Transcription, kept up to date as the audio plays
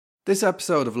This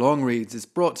episode of Long Reads is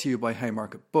brought to you by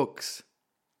Haymarket Books.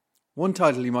 One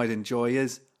title you might enjoy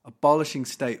is Abolishing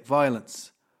State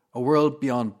Violence, A World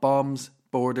Beyond Bombs,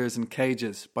 Borders and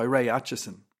Cages by Ray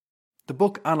Atchison. The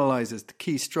book analyses the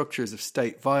key structures of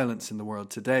state violence in the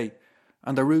world today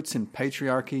and their roots in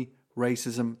patriarchy,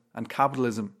 racism and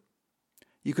capitalism.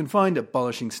 You can find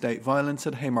Abolishing State Violence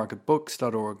at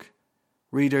haymarketbooks.org.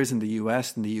 Readers in the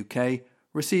US and the UK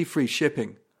receive free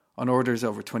shipping on orders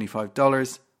over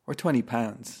 $25 or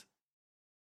 £20.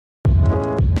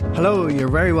 Hello, you're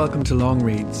very welcome to Long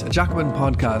Reads, a Jacobin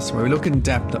podcast where we look in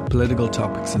depth at political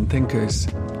topics and thinkers.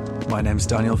 My name's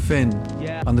Daniel Finn.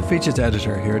 I'm the features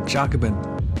editor here at Jacobin,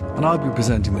 and I'll be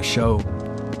presenting the show.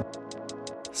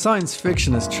 Science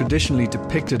fiction has traditionally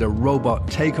depicted a robot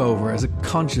takeover as a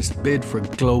conscious bid for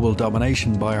global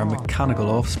domination by our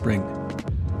mechanical offspring.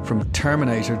 From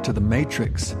Terminator to The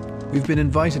Matrix, we've been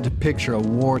invited to picture a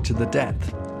war to the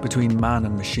death between man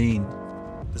and machine.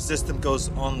 The system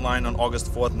goes online on August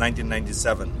 4th,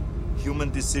 1997. Human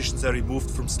decisions are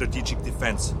removed from strategic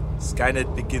defense.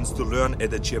 Skynet begins to learn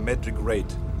at a geometric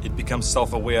rate. It becomes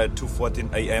self-aware at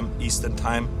 2:14 a.m. Eastern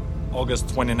Time, August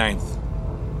 29th.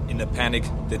 In a panic,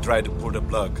 they try to pull the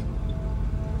plug.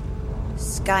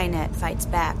 Skynet fights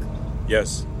back.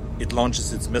 Yes, it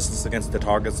launches its missiles against the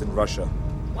targets in Russia.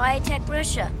 Why attack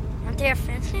Russia? Aren't they our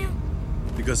friends now?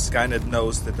 Because Skynet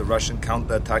knows that the Russian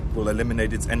counterattack will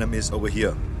eliminate its enemies over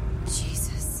here.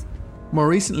 Jesus. More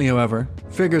recently, however,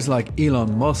 figures like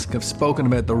Elon Musk have spoken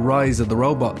about the rise of the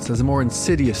robots as a more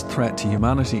insidious threat to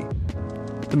humanity.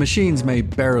 The machines may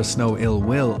bear us no ill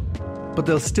will, but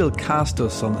they'll still cast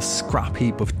us on the scrap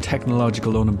heap of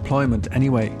technological unemployment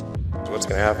anyway. So what's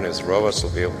going to happen is robots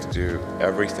will be able to do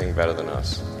everything better than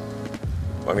us.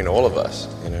 I mean, all of us,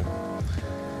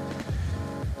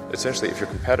 Essentially, if your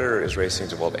competitor is racing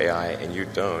to build AI and you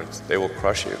don't, they will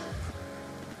crush you.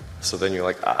 So then you're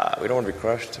like, we don't want to be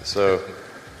crushed. So,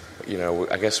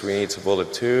 I guess we need to build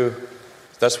it too.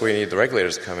 That's where you need the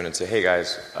regulators to come in and say, hey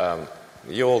guys,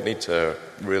 you all need to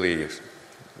really,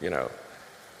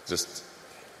 just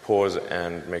pause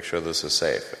and make sure this is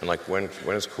safe. And when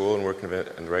it's cool and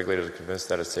and the regulators are convinced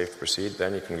that it's safe to proceed,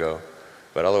 then you can go.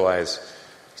 But otherwise,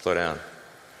 slow down.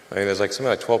 I mean, there's something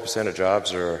like 12% of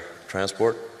jobs are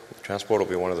transport. Transport will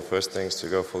be one of the first things to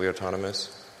go fully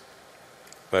autonomous.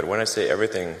 But when I say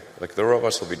everything, the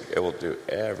robots will be able to do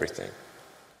everything.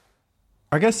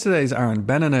 Our guest today is Aaron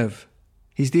Benanav.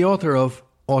 He's the author of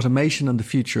Automation and the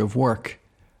Future of Work,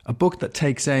 a book that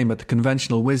takes aim at the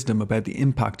conventional wisdom about the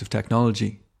impact of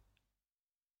technology.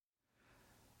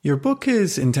 Your book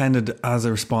is intended as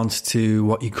a response to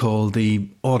what you call the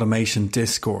automation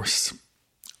discourse.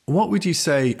 What would you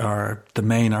say are the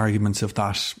main arguments of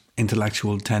that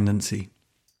intellectual tendency?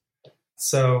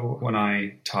 So when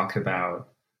I talk about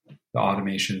the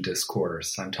automation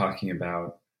discourse, I'm talking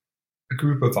about a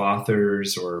group of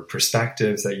authors or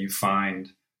perspectives that you find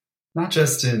not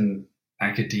just in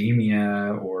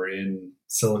academia or in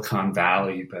Silicon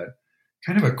Valley, but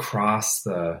kind of across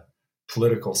the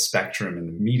political spectrum in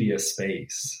the media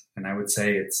space. And I would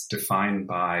say it's defined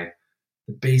by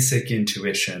the basic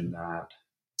intuition that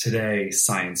today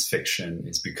science fiction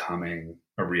is becoming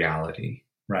a reality,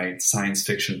 right? Science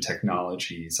fiction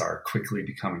technologies are quickly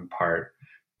becoming part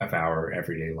of our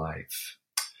everyday life.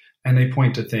 And they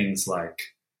point to things like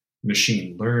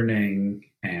machine learning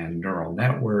and neural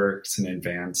networks and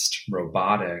advanced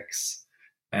robotics.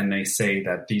 And they say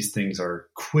that these things are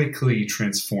quickly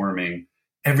transforming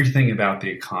everything about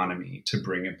the economy to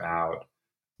bring about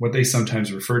what they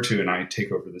sometimes refer to, and I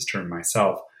take over this term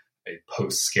myself, a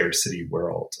post-scarcity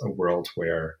world, a world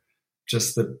where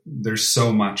there's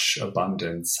so much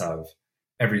abundance of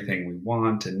everything we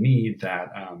want and need that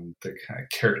the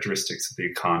characteristics of the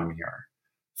economy are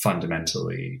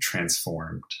fundamentally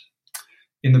transformed.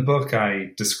 In the book,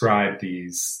 I describe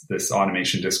this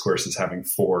automation discourse as having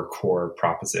 4 core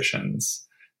propositions.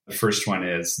 The first one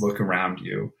is, look around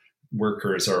you.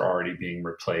 Workers are already being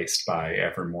replaced by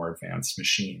ever more advanced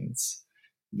machines.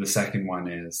 The second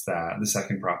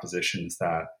proposition is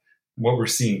that what we're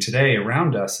seeing today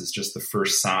around us is just the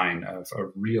first sign of a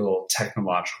real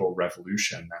technological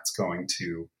revolution that's going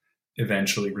to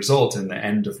eventually result in the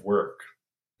end of work.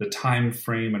 The time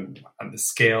frame and the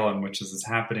scale on which this is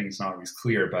happening is not always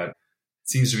clear, but it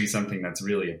seems to be something that's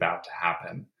really about to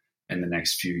happen in the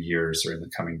next few years or in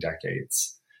the coming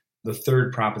decades. The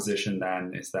third proposition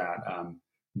then is that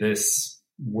this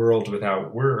world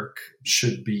without work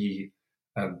should be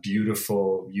a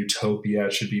beautiful utopia.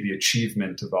 It should be the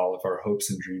achievement of all of our hopes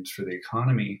and dreams for the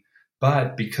economy.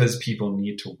 But because people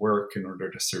need to work in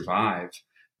order to survive,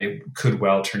 it could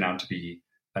well turn out to be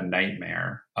a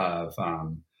nightmare of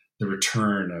the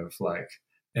return of like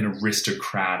an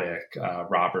aristocratic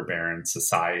robber baron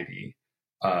society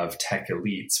of tech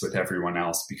elites, with everyone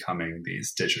else becoming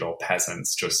these digital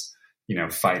peasants, just,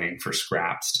 fighting for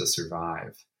scraps to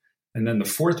survive. And then the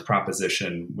fourth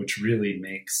proposition, which really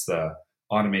makes the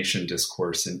automation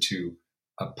discourse into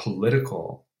a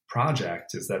political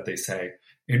project, is that they say,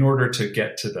 in order to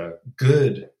get to the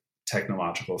good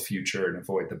technological future and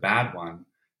avoid the bad one,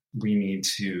 we need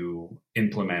to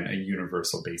implement a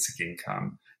universal basic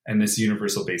income. And this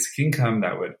universal basic income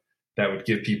that would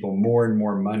give people more and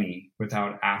more money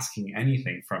without asking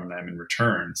anything from them in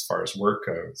return as far as work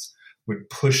goes, would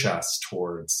push us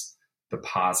towards the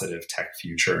positive tech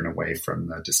future and away from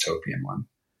the dystopian one.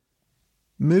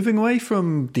 Moving away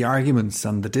from the arguments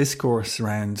and the discourse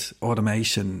around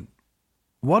automation,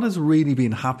 what has really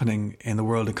been happening in the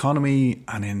world economy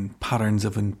and in patterns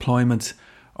of employment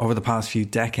over the past few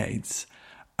decades?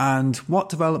 And what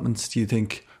developments do you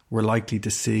think we're likely to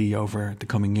see over the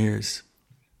coming years?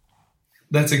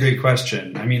 That's a great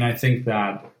question. I mean, I think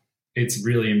that it's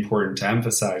really important to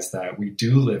emphasize that we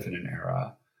do live in an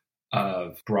era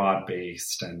of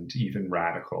broad-based and even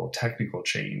radical technical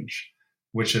change,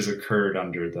 which has occurred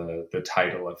under the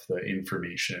title of the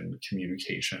information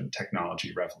communication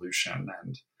technology revolution.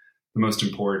 And the most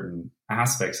important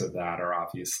aspects of that are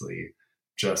obviously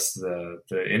just the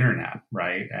internet,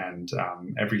 right? And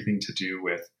everything to do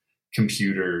with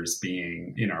computers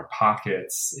being in our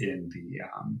pockets, in the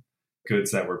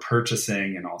goods that we're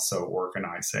purchasing, and also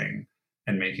organizing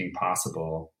and making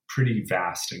possible pretty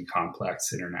vast and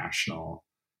complex international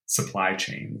supply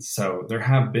chains. So there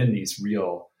have been these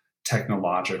real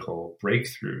technological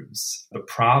breakthroughs. The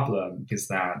problem is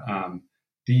that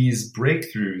these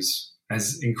breakthroughs,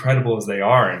 as incredible as they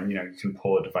are, and you can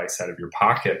pull a device out of your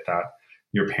pocket that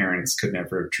your parents could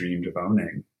never have dreamed of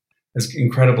owning. As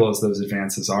incredible as those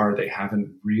advances are, they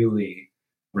haven't really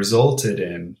resulted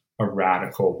in a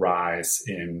radical rise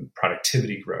in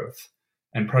productivity growth.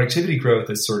 And productivity growth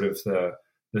is sort of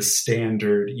the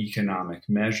standard economic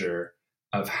measure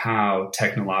of how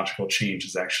technological change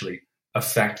is actually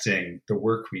affecting the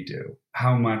work we do.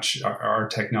 How much are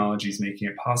technologies making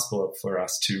it possible for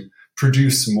us to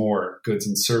produce more goods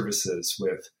and services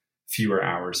with fewer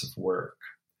hours of work?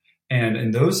 And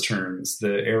in those terms,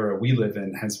 the era we live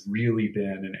in has really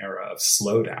been an era of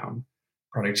slowdown.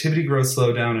 Productivity growth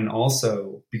slowdown, and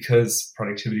also because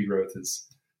productivity growth is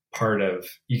part of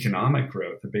economic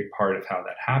growth, a big part of how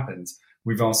that happens,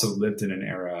 we've also lived in an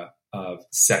era of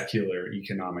secular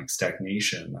economic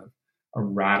stagnation, of a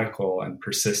radical and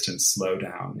persistent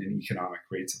slowdown in economic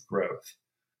rates of growth.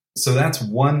 So that's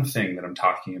one thing that I'm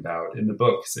talking about in the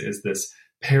book, is this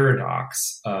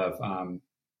paradox of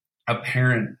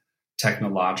apparent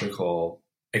technological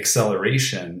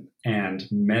acceleration and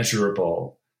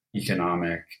measurable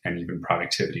economic and even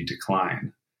productivity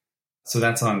decline. So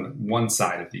that's on one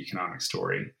side of the economic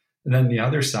story. And then the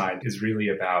other side is really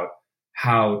about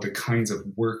how the kinds of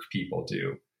work people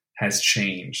do has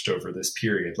changed over this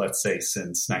period, let's say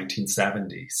since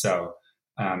 1970. So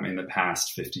in the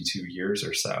past 52 years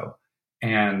or so.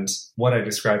 And what I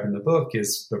describe in the book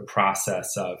is the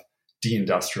process of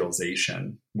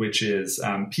deindustrialization, which is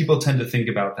people tend to think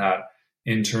about that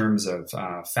in terms of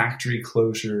factory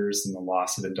closures and the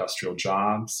loss of industrial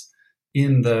jobs.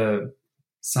 In the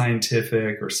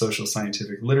scientific or social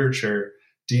scientific literature,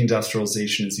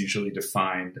 deindustrialization is usually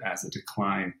defined as a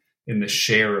decline in the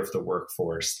share of the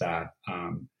workforce that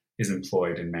is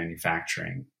employed in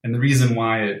manufacturing. And the reason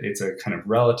why it's a kind of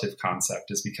relative concept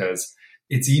is because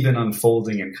it's even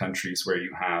unfolding in countries where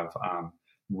you have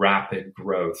rapid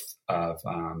growth of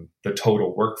the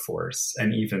total workforce,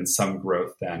 and even some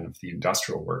growth then of the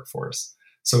industrial workforce.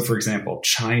 So, for example,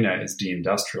 China is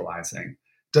deindustrializing.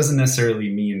 Doesn't necessarily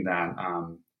mean that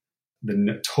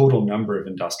the total number of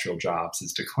industrial jobs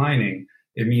is declining.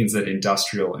 It means that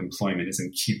industrial employment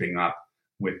isn't keeping up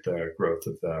with the growth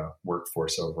of the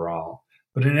workforce overall.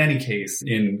 But in any case,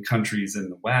 in countries in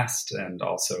the West, and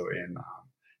also in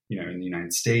in the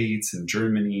United States and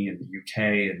Germany and the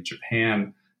UK and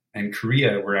Japan and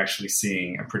Korea, we're actually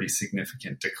seeing a pretty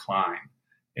significant decline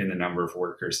in the number of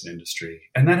workers in industry.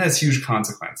 And that has huge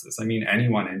consequences. I mean,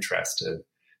 anyone interested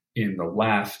in the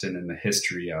left and in the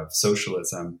history of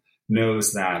socialism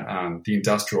knows that the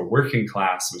industrial working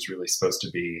class was really supposed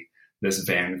to be this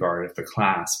vanguard of the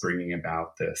class, bringing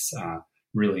about this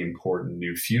really important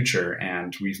new future.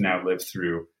 And we've now lived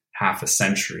through half a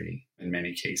century, in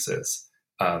many cases,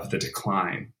 of the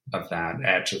decline of that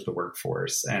edge of the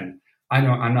workforce. And I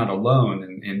know I'm not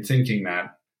alone in thinking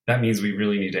that that means we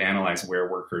really need to analyze where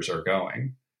workers are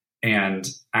going. And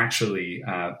actually,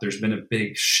 there's been a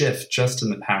big shift just in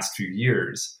the past few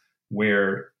years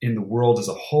where in the world as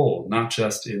a whole, not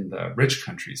just in the rich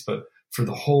countries, but for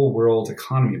the whole world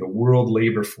economy, the world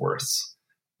labor force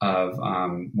of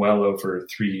well over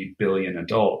 3 billion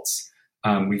adults,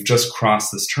 we've just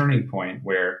crossed this turning point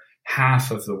where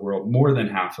more than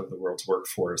half of the world's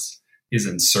workforce is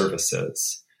in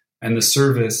services. And the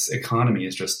service economy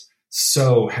is just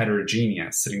so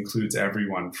heterogeneous. It includes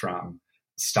everyone from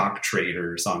stock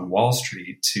traders on Wall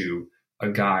Street to a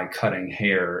guy cutting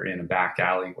hair in a back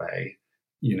alleyway,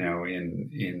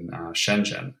 in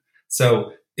Shenzhen.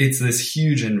 So it's this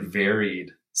huge and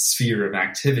varied sphere of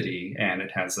activity, and it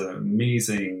has an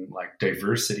amazing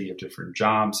diversity of different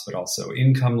jobs, but also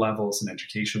income levels and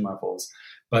education levels.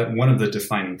 But one of the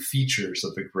defining features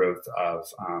of the growth of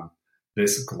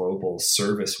this global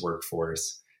service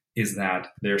workforce is that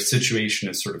their situation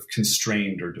is sort of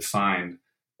constrained or defined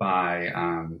by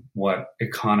what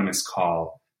economists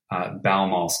call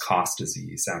Baumol's cost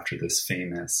disease, after this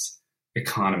famous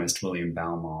economist, William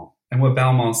Baumol. And what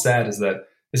Baumol said is that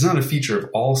it's not a feature of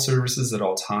all services at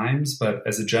all times, but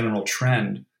as a general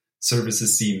trend,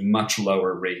 services see much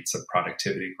lower rates of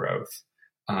productivity growth.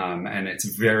 And it's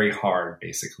very hard,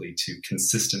 basically, to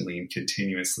consistently and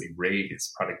continuously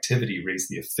raise productivity, raise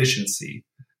the efficiency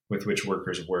with which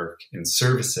workers work in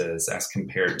services as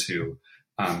compared to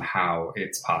how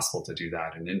it's possible to do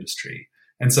that in industry.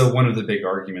 And so one of the big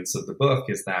arguments of the book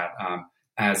is that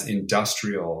as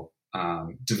industrial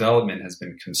development has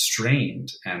been constrained,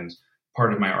 and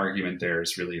part of my argument there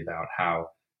is really about how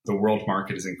the world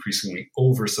market is increasingly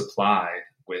oversupplied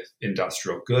with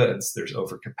industrial goods. There's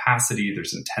overcapacity,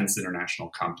 there's intense international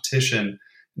competition,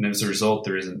 and as a result,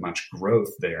 there isn't much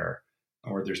growth there,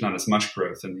 or there's not as much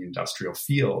growth in the industrial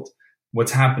field.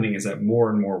 What's happening is that more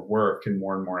and more work and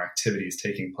more activities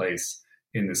taking place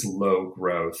in this low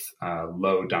growth,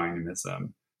 low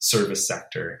dynamism service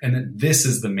sector. And that this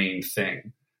is the main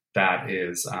thing that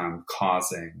is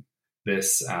causing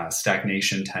this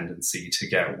stagnation tendency to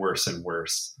get worse and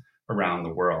worse around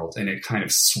the world. And it kind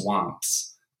of swamps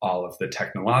all of the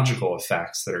technological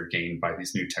effects that are gained by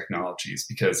these new technologies,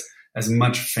 because as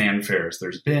much fanfare as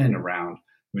there's been around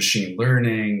machine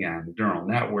learning and neural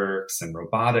networks and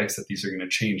robotics, that these are going to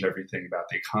change everything about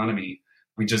the economy,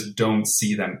 we just don't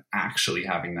see them actually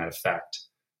having that effect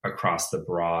across the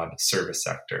broad service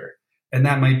sector. And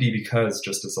that might be because,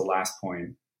 just as a last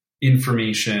point,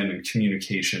 information and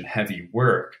communication heavy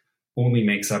work only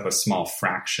makes up a small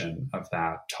fraction of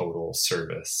that total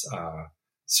service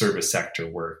sector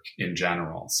work in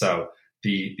general. So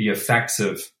the effects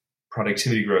of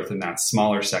productivity growth in that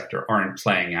smaller sector aren't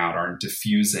playing out, aren't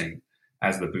diffusing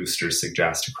as the boosters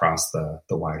suggest across the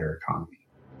wider economy.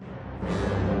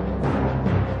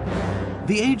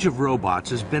 The age of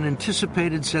robots has been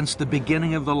anticipated since the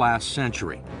beginning of the last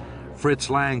century. Fritz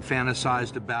Lang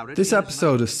fantasized about it. This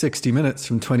episode of 60 Minutes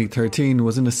from 2013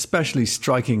 was an especially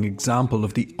striking example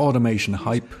of the automation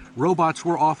hype. Robots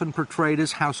were often portrayed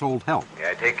as household help.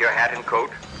 May I take your hat and coat?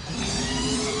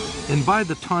 And by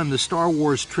the time the Star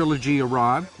Wars trilogy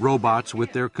arrived, robots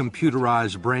with their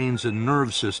computerized brains and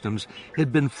nerve systems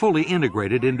had been fully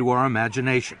integrated into our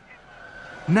imagination.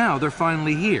 Now they're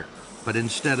finally here, but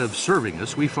instead of serving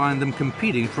us, we find them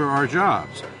competing for our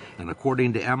jobs. And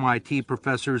according to MIT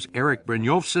professors Eric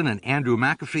Brynjolfsson and Andrew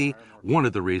McAfee, one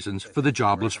of the reasons for the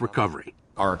jobless recovery.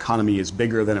 Our economy is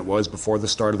bigger than it was before the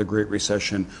start of the Great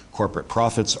Recession. Corporate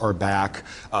profits are back.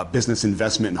 Business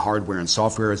investment in hardware and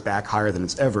software is back higher than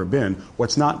it's ever been.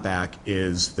 What's not back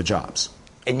is the jobs.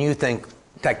 And you think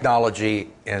technology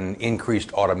and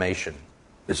increased automation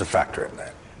is a factor in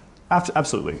that?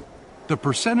 Absolutely. The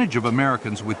percentage of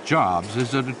Americans with jobs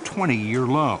is at a 20-year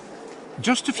low.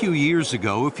 Just a few years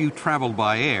ago, if you traveled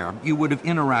by air, you would have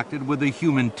interacted with a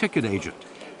human ticket agent.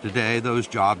 Today, those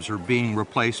jobs are being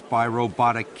replaced by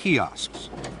robotic kiosks.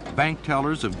 Bank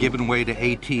tellers have given way to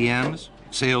ATMs.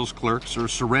 Sales clerks are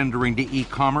surrendering to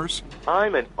e-commerce.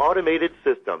 I'm an automated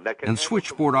system that can... And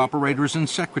switchboard operators and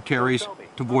secretaries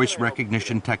to voice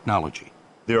recognition technology.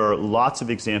 There are lots of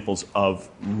examples of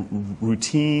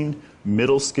routine,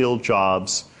 middle-skilled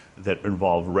jobs that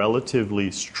involve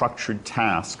relatively structured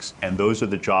tasks, and those are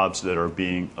the jobs that are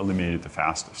being eliminated the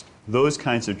fastest. Those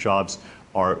kinds of jobs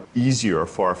are easier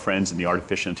for our friends in the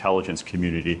artificial intelligence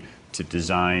community to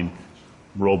design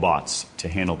robots to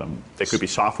handle them. They could be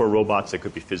software robots, they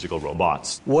could be physical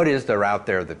robots. What is there out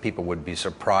there that people would be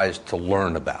surprised to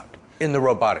learn about in the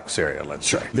robotics area, let's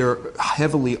say? There are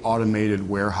heavily automated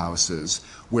warehouses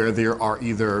where there are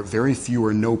either very few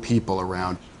or no people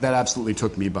around. That absolutely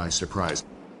took me by surprise.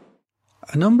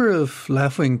 A number of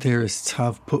left-wing theorists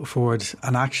have put forward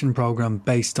an action programme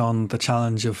based on the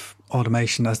challenge of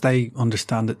automation as they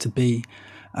understand it to be.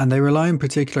 And they rely in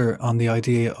particular on the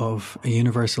idea of a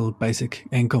universal basic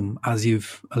income, as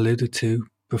you've alluded to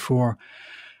before.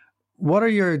 What are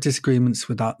your disagreements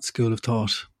with that school of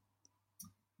thought?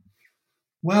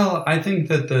 Well, I think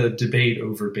that the debate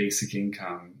over basic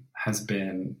income has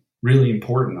been really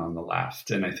important on the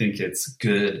left. And I think it's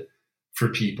good for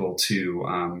people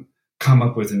to come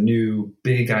up with new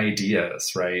big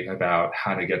ideas, right, about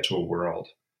how to get to a world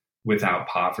without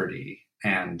poverty.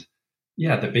 And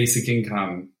yeah, the basic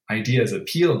income idea is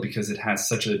appealed because it has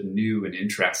such a new and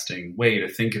interesting way to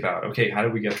think about, okay, how do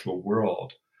we get to a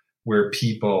world where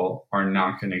people are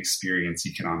not going to experience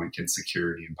economic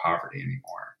insecurity and poverty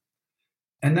anymore?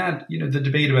 And that, the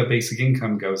debate about basic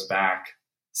income goes back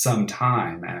some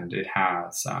time, and it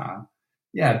has,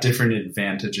 different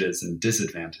advantages and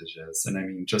disadvantages. And I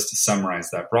mean, just to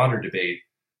summarize that broader debate,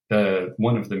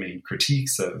 one of the main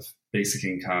critiques of basic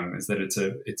income is that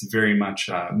it's very much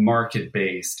a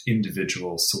market-based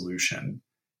individual solution.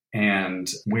 And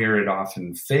where it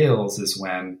often fails is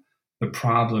when the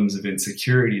problems of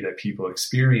insecurity that people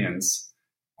experience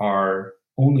are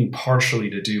only partially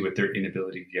to do with their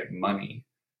inability to get money,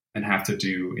 and have to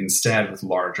do instead with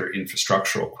larger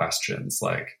infrastructural questions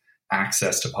like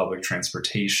access to public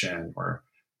transportation or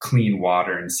clean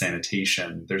water and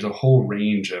sanitation. There's a whole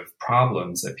range of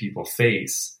problems that people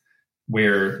face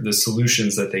where the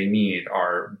solutions that they need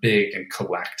are big and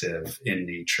collective in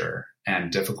nature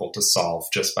and difficult to solve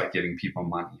just by giving people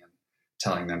money and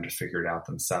telling them to figure it out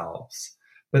themselves.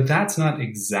 But that's not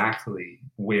exactly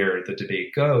where the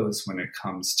debate goes when it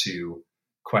comes to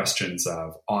questions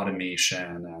of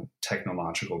automation and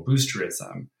technological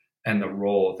boosterism and the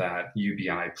role that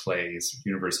UBI plays,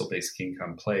 universal basic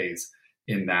income plays,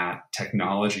 in that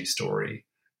technology story.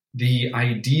 The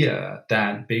idea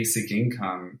that basic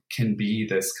income can be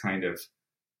this kind of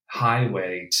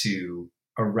highway to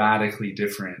a radically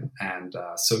different and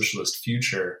socialist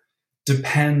future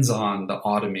depends on the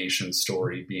automation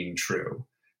story being true.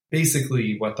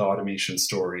 Basically, what the automation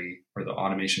story or the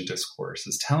automation discourse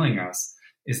is telling us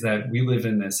is that we live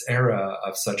in this era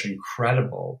of such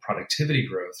incredible productivity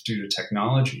growth due to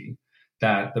technology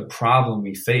that the problem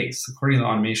we face, according to the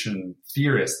automation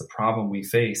theorists, the problem we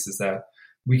face is that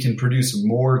we can produce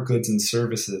more goods and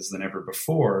services than ever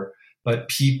before, but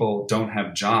people don't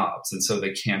have jobs, and so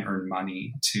they can't earn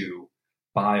money to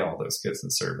buy all those goods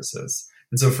and services.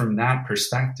 And so from that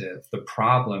perspective, the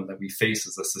problem that we face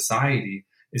as a society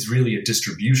is really a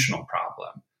distributional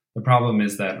problem. The problem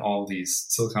is that all these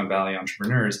Silicon Valley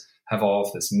entrepreneurs have all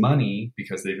of this money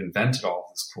because they've invented all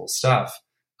of this cool stuff.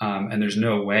 And there's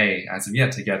no way as of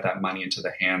yet to get that money into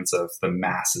the hands of the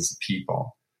masses of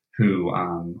people who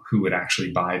would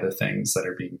actually buy the things that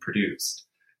are being produced.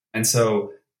 And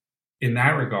so in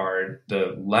that regard,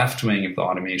 the left wing of the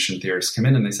automation theorists come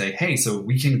in and they say, hey, so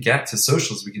we can get to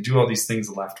socialism. We can do all these things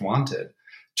the left wanted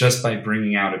just by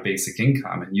bringing out a basic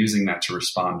income and using that to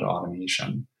respond to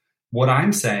automation. What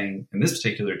I'm saying in this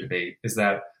particular debate is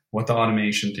that what the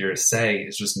automation theorists say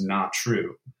is just not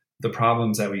true. The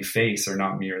problems that we face are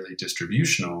not merely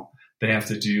distributional. They have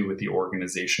to do with the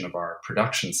organization of our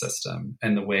production system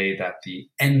and the way that the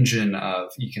engine of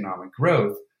economic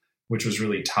growth, which was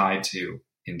really tied to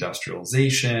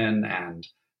industrialization and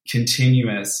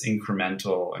continuous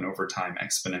incremental and over time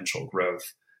exponential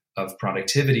growth of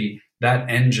productivity, that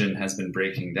engine has been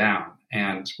breaking down.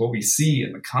 And what we see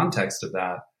in the context of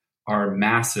that are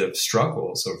massive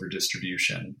struggles over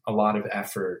distribution, a lot of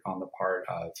effort on the part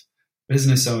of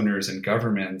business owners and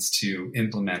governments to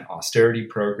implement austerity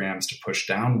programs, to push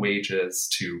down wages,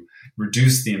 to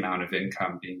reduce the amount of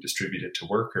income being distributed to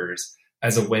workers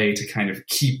as a way to kind of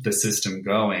keep the system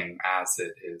going as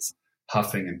it is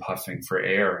huffing and puffing for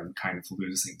air and kind of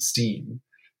losing steam.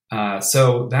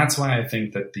 So that's why I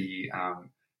think that the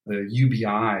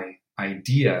UBI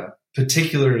idea,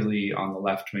 particularly on the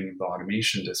left wing of the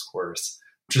automation discourse,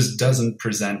 just doesn't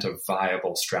present a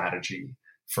viable strategy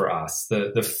for us.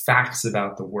 The facts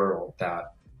about the world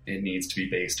that it needs to be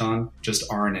based on just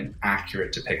aren't an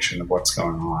accurate depiction of what's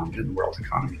going on in the world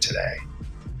economy today.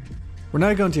 We're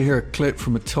now going to hear a clip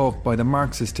from a talk by the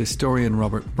Marxist historian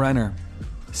Robert Brenner.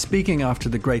 Speaking after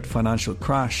the great financial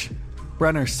crash,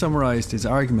 Brenner summarised his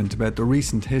argument about the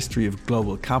recent history of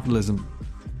global capitalism.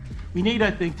 We need,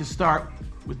 I think, to start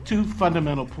with two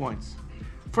fundamental points.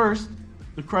 First,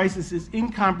 the crisis is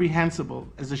incomprehensible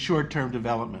as a short-term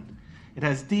development. It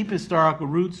has deep historical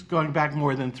roots going back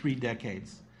more than 3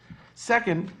 decades.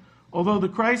 Second, although the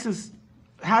crisis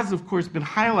has, of course, been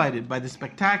highlighted by the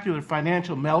spectacular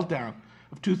financial meltdown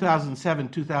of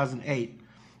 2007-2008,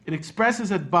 it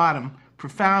expresses at bottom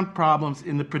profound problems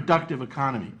in the productive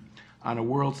economy on a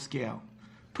world scale.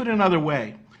 Put another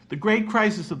way, the great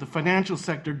crisis of the financial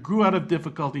sector grew out of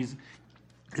difficulties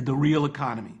in the real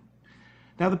economy.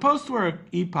 Now, the post-war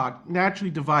epoch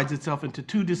naturally divides itself into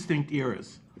two distinct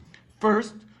eras.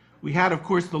 First, we had, of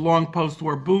course, the long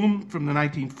post-war boom from the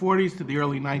 1940s to the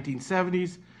early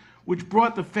 1970s, which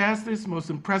brought the fastest, most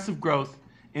impressive growth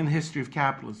in the history of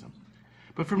capitalism.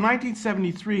 But from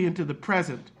 1973 into the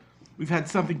present, we've had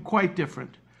something quite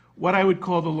different, what I would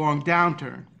call the long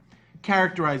downturn,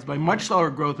 characterized by much slower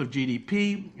growth of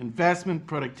GDP, investment,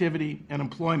 productivity, and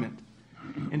employment.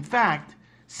 In fact,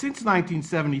 since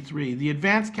 1973, the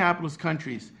advanced capitalist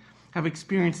countries have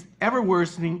experienced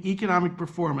ever-worsening economic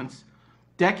performance,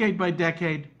 decade by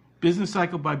decade, business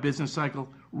cycle by business cycle,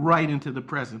 right into the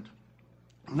present.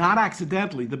 Not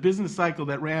accidentally, the business cycle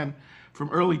that ran from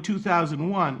early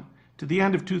 2001 to the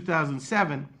end of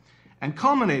 2007 and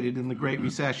culminated in the Great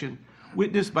Recession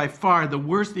witnessed by far the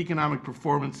worst economic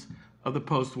performance of the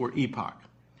post-war epoch.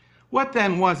 What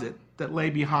then was it that lay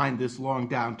behind this long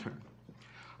downturn?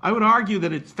 I would argue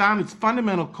that it's found its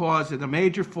fundamental cause in a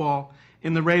major fall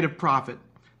in the rate of profit,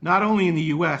 not only in the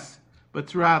U.S., but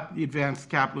throughout the advanced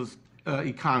capitalist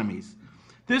economies.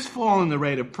 This fall in the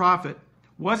rate of profit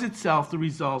was itself the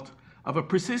result of a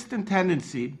persistent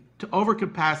tendency to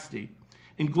overcapacity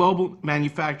in global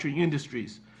manufacturing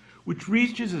industries, which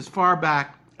reaches as far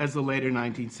back as the later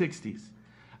 1960s.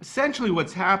 Essentially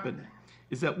what's happened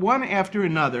is that one after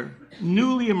another,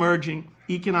 newly emerging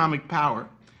economic power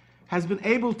has been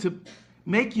able to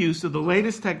make use of the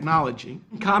latest technology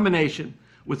in combination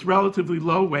with relatively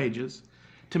low wages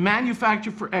to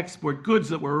manufacture for export goods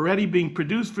that were already being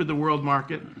produced for the world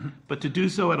market, but to do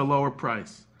so at a lower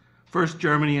price. First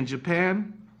Germany and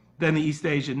Japan, then the East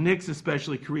Asian NICs,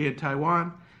 especially Korea and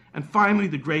Taiwan, and finally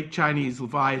the great Chinese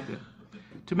Leviathan.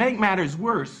 To make matters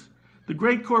worse, the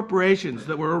great corporations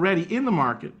that were already in the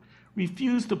market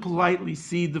refused to politely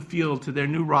cede the field to their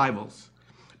new rivals,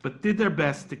 but did their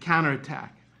best to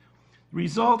counterattack. The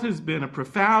result has been a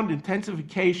profound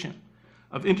intensification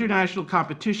of international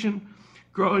competition,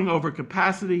 growing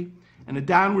overcapacity, and a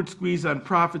downward squeeze on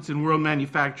profits in world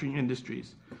manufacturing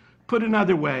industries. Put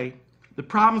another way, the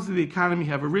problems of the economy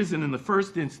have arisen in the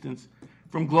first instance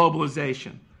from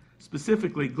globalization,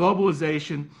 specifically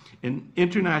globalization in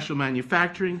international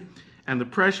manufacturing and the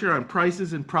pressure on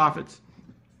prices and profits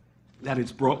that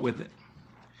it's brought with it.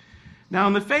 Now,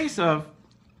 in the face of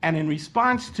and in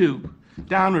response to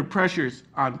downward pressure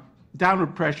on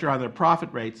their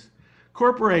profit rates,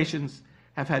 corporations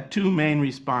have had two main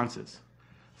responses.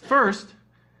 First,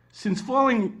 since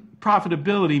falling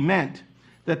profitability meant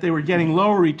that they were getting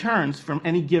lower returns from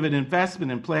any given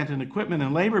investment in plant and equipment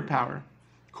and labor power,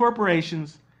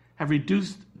 corporations have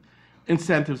reduced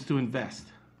incentives to invest.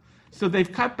 So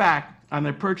they've cut back on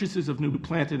their purchases of new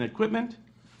plant and equipment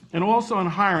and also on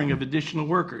hiring of additional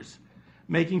workers,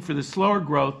 making for the slower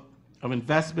growth of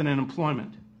investment and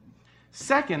employment.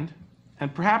 Second,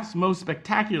 and perhaps most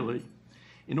spectacularly,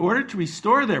 in order to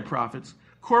restore their profits,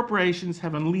 corporations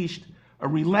have unleashed a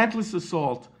relentless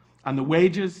assault on the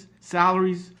wages,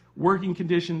 salaries, working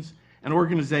conditions, and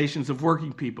organizations of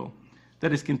working people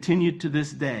that has continued to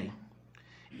this day.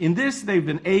 In this, they've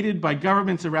been aided by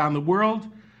governments around the world,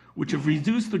 which have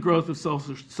reduced the growth of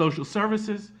social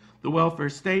services, the welfare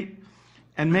state,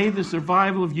 and made the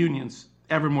survival of unions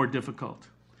ever more difficult.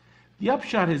 The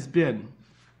upshot has been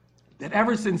that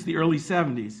ever since the early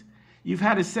 70s, you've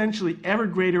had essentially ever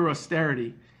greater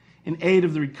austerity in aid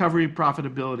of the recovery of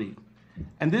profitability.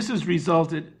 And this has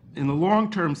resulted in the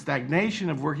long-term stagnation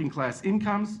of working-class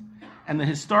incomes and the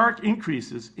historic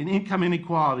increases in income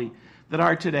inequality that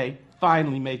are today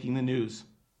finally making the news.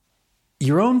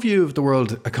 Your own view of the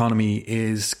world economy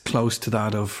is close to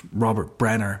that of Robert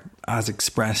Brenner, as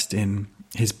expressed in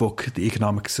his book, The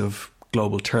Economics of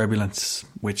Global Turbulence,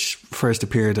 which first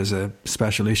appeared as a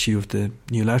special issue of the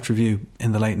New Left Review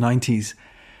in the late 90s.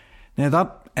 Now,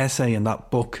 that essay and that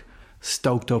book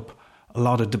stoked up a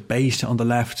lot of debate on the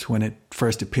left when it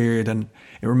first appeared, and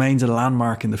it remains a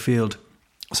landmark in the field.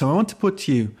 So I want to put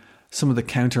to you some of the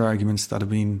counter-arguments that have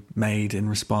been made in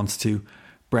response to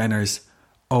Brenner's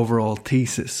overall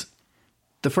thesis.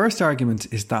 The first argument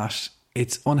is that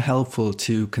it's unhelpful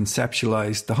to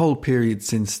conceptualise the whole period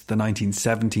since the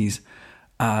 1970s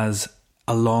as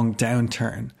a long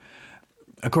downturn.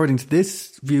 According to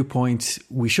this viewpoint,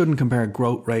 we shouldn't compare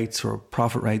growth rates or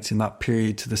profit rates in that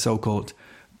period to the so-called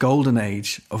golden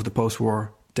age of the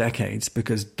post-war decades,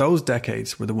 because those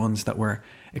decades were the ones that were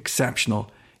exceptional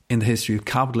in the history of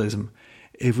capitalism.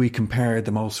 If we compare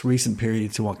the most recent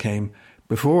period to what came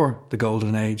before the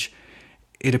golden age,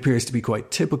 it appears to be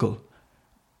quite typical.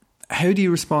 How do you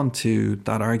respond to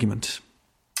that argument?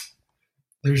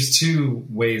 There's two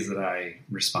ways that I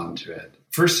respond to it.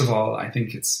 First of all, I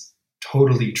think it's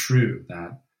totally true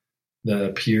that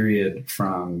the period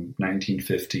from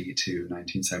 1950 to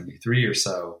 1973 or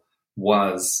so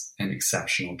was an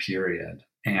exceptional period.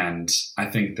 And I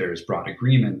think there's broad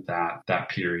agreement that that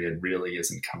period really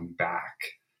isn't coming back.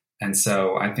 And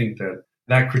so I think that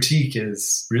that critique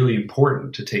is really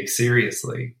important to take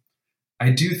seriously. I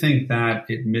do think that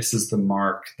it misses the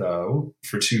mark, though,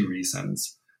 for two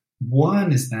reasons.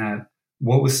 One is that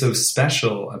what was so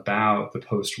special about the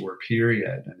post-war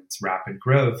period and its rapid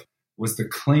growth was the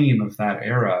claim of that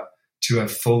era to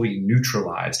have fully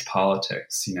neutralized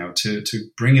politics, to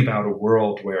bring about a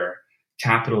world where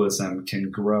capitalism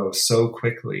can grow so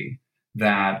quickly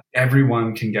that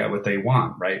everyone can get what they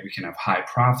want, right? We can have high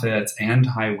profits and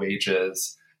high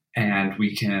wages, and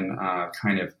we can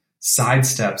kind of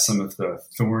sidestep some of the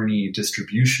thorny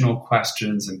distributional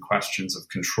questions and questions of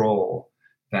control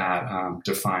that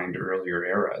defined earlier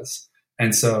eras.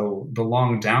 And so the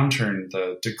long downturn,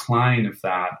 the decline of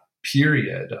that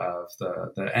period of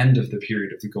the end of the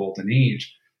period of the Golden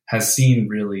Age has seen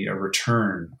really a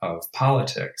return of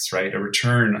politics, right? A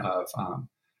return of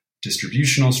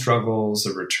distributional struggles,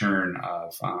 a return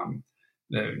of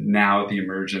now the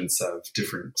emergence of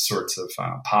different sorts of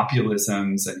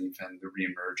populisms and even the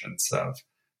reemergence of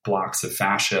blocks of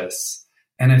fascists.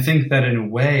 And I think that in a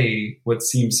way, what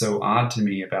seems so odd to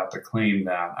me about the claim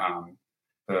that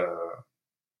the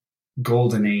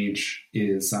Golden Age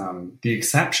is the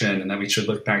exception and that we should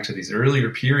look back to these earlier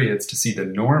periods to see the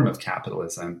norm of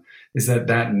capitalism is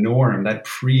that norm, that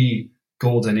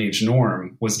pre-Golden Age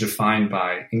norm, was defined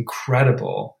by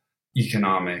incredible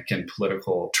economic and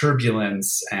political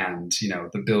turbulence and,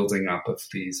 the building up of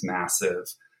these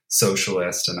massive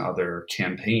socialist and other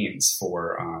campaigns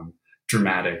for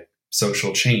dramatic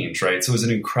social change, right? So it was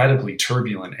an incredibly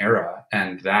turbulent era,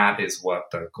 and that is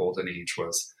what the Golden Age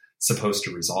was supposed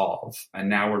to resolve. And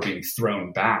now we're being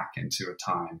thrown back into a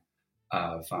time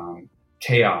of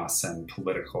chaos and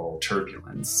political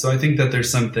turbulence. So I think that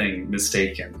there's something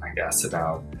mistaken, I guess,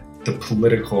 about the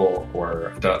political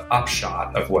or the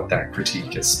upshot of what that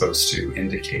critique is supposed to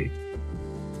indicate.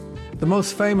 The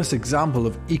most famous example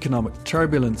of economic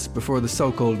turbulence before the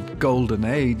so-called Golden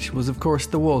Age was, of course,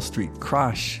 the Wall Street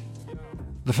crash.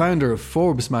 The founder of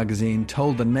Forbes magazine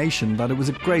told The Nation that it was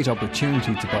a great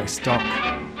opportunity to buy stock.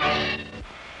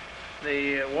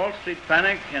 The Wall Street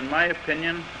panic, in my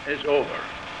opinion, is over.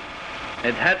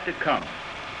 It had to come.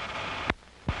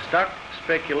 Stock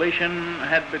speculation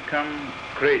had become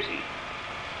crazy.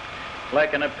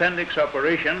 Like an appendix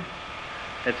operation,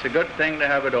 it's a good thing to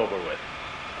have it over with.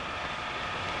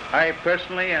 I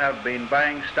personally have been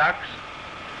buying stocks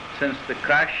since the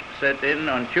crash set in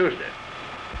on Tuesday.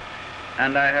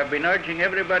 And I have been urging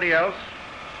everybody else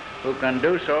who can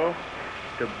do so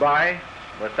to buy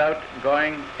without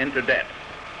going into debt.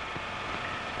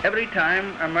 Every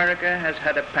time America has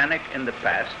had a panic in the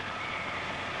past,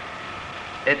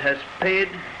 it has paid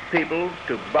people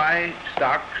to buy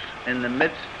stocks in the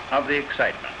midst of the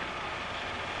excitement.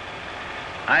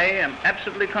 I am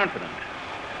absolutely confident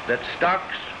that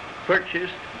stocks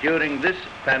purchased during this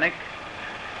panic,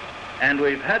 and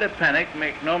we've had a panic,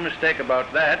 make no mistake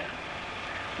about that,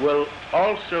 will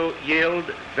also yield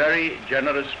very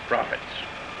generous profits.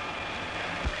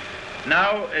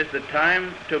 Now is the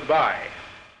time to buy.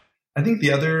 I think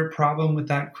the other problem with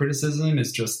that criticism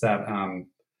is just that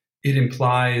it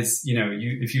implies,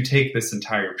 if you take this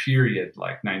entire period,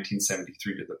 like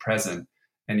 1973 to the present,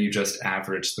 and you just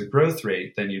average the growth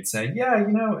rate, then you'd say,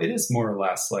 it is more or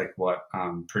less like what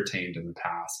pertained in the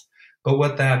past. But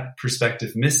what that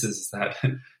perspective misses is that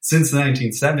since the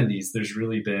 1970s, there's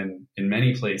really been, in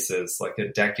many places, like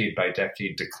a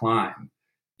decade-by-decade decline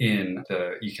in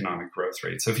the economic growth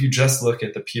rate. So if you just look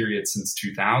at the period since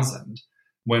 2000,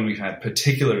 when we've had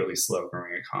particularly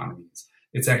slow-growing economies,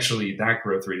 it's actually, that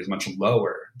growth rate is much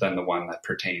lower than the one that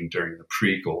pertained during the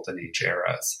pre-Golden Age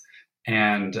eras.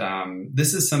 And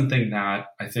this is something that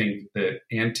I think that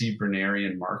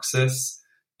anti-Brunerian Marxists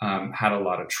had a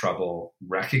lot of trouble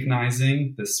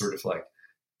recognizing, this sort of like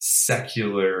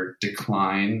secular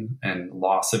decline and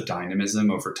loss of dynamism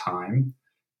over time.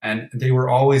 And they were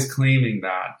always claiming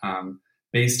that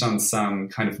based on some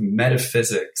kind of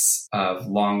metaphysics of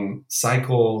long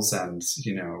cycles and,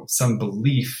 some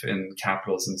belief in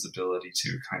capitalism's ability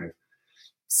to kind of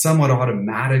somewhat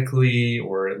automatically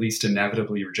or at least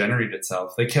inevitably regenerate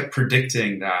itself, they kept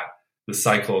predicting that the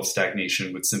cycle of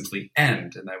stagnation would simply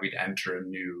end and that we'd enter a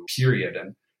new period.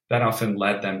 And that often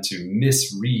led them to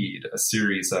misread a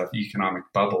series of economic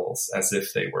bubbles as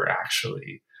if they were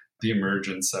actually the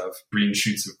emergence of green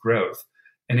shoots of growth.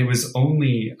 And it was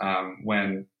only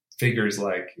when figures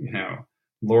like,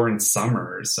 Lawrence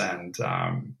Summers and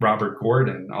Robert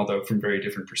Gordon, although from very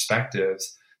different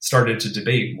perspectives, started to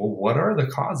debate, well, what are the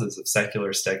causes of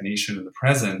secular stagnation in the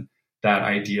present, that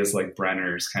ideas like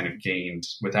Brenner's kind of gained,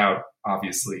 without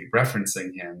obviously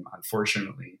referencing him,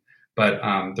 unfortunately. But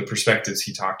the perspectives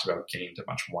he talked about gained a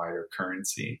much wider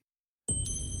currency.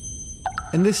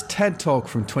 In this TED Talk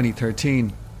from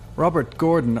 2013, Robert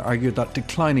Gordon argued that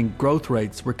declining growth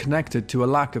rates were connected to a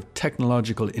lack of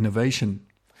technological innovation.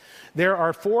 There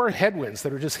are 4 headwinds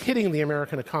that are just hitting the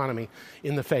American economy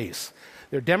in the face.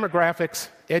 They're demographics,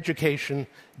 education,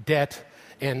 debt,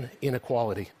 and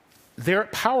inequality. They're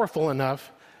powerful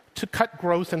enough to cut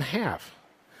growth in half.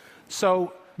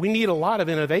 So we need a lot of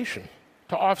innovation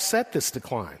to offset this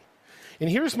decline. And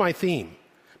here's my theme.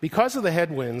 Because of the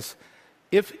headwinds,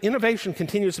 if innovation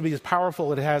continues to be as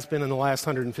powerful as it has been in the last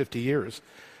 150 years,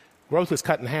 growth is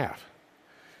cut in half.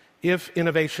 If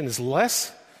innovation is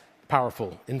less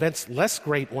powerful, invents less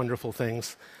great, wonderful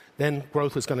things, then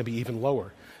growth is going to be even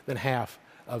lower than half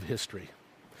of history.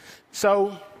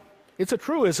 So it's a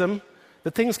truism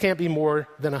that things can't be more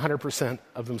than 100%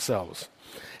 of themselves.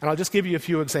 And I'll just give you a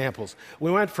few examples.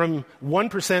 We went from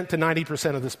 1% to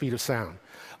 90% of the speed of sound.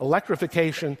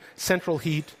 Electrification, central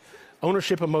heat,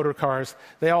 ownership of motor cars,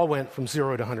 they all went from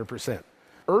 0 to 100%.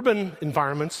 Urban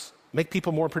environments make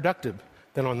people more productive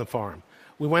than on the farm.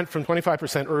 We went from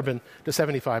 25% urban to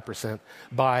 75%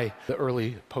 by the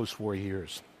early post-war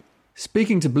years.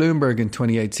 Speaking to Bloomberg in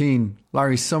 2018,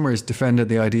 Larry Summers defended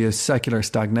the idea of secular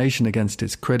stagnation against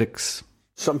his critics.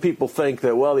 Some people think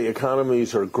that, well, the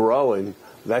economies are growing.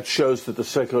 That shows that the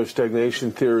secular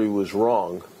stagnation theory was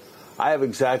wrong. I have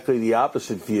exactly the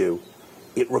opposite view.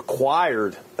 It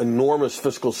required enormous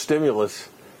fiscal stimulus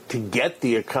to get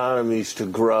the economies to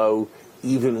grow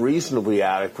even reasonably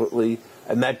adequately,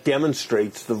 and that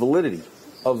demonstrates the validity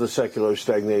of the secular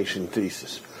stagnation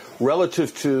thesis.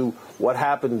 Relative to what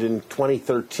happened in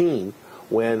 2013,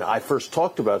 when I first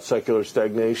talked about secular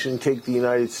stagnation, take the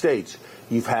United States.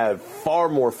 You've had far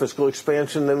more fiscal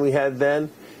expansion than we had then.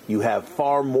 You have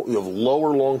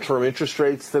lower long-term interest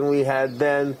rates than we had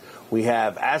then. We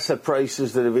have asset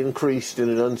prices that have increased in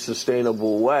an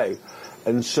unsustainable way.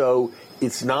 And so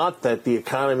it's not that the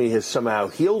economy has somehow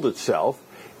healed itself.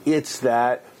 It's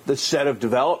that the set of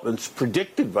developments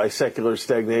predicted by secular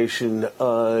stagnation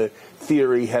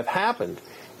theory have happened.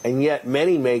 And yet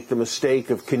many make the mistake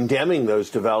of condemning those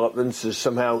developments as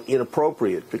somehow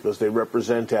inappropriate because they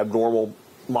represent abnormal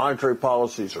monetary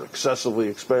policies or excessively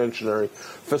expansionary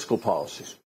fiscal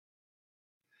policies.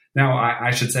 Now,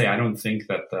 I should say I don't think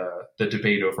that the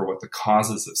debate over what the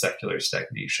causes of secular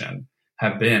stagnation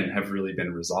have really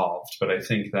been resolved. But I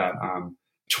think that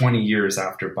 20 years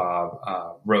after Bob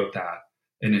wrote that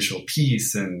initial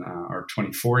piece, or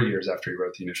 24 years after he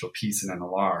wrote the initial piece in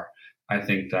NLR, I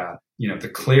think that the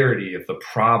clarity of the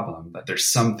problem, that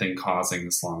there's something causing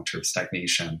this long-term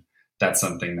stagnation, that's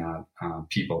something that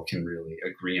people can really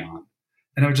agree on.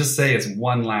 And I would just say as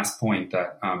one last point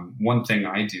that one thing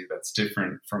I do that's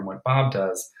different from what Bob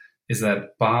does is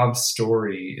that Bob's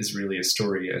story is really a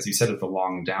story, as you said, of the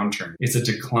long downturn. It's a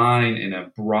decline in a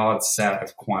broad set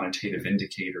of quantitative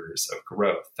indicators of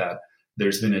growth, that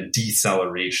there's been a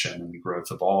deceleration in the growth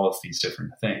of all of these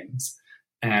different things.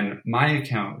 And my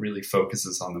account really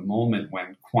focuses on the moment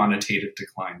when quantitative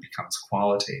decline becomes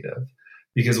qualitative,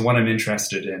 because what I'm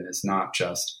interested in is not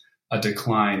just a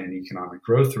decline in economic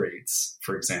growth rates,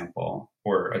 for example,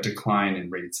 or a decline in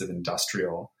rates of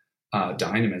industrial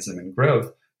dynamism and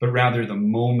growth, but rather the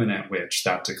moment at which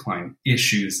that decline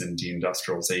issues in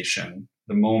deindustrialization,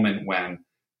 the moment when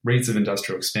rates of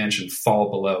industrial expansion fall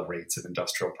below rates of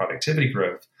industrial productivity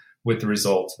growth, with the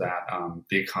result that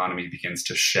the economy begins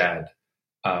to shed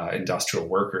industrial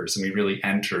workers, and we really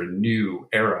enter a new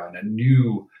era and a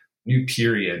new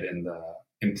period in the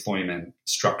employment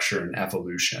structure and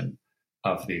evolution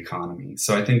of the economy.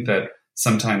 So I think that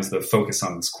sometimes the focus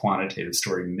on this quantitative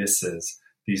story misses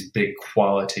these big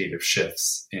qualitative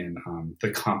shifts in the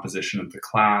composition of the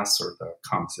class or the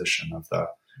composition of the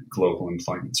global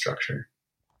employment structure.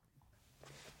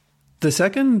 The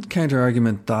second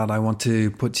counter-argument that I want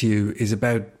to put to you is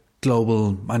about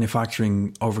global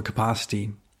manufacturing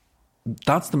overcapacity.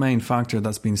 That's the main factor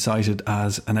that's been cited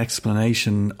as an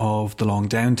explanation of the long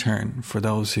downturn for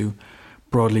those who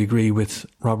broadly agree with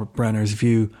Robert Brenner's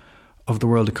view of the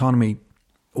world economy.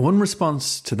 One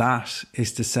response to that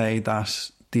is to say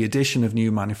that the addition of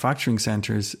new manufacturing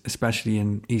centres, especially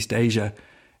in East Asia,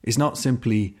 is not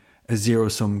simply a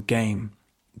zero-sum game,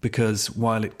 because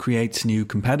while it creates new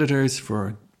competitors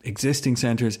for existing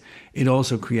centres, it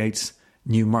also creates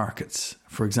new markets.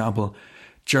 For example,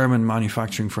 German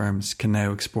manufacturing firms can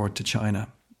now export to China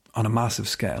on a massive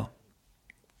scale.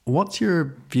 What's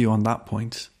your view on that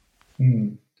point?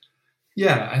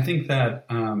 Yeah, I think that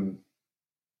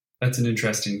that's an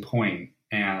interesting point.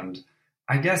 And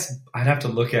I guess I'd have to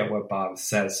look at what Bob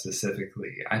says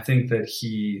specifically. I think that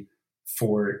he,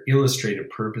 for illustrative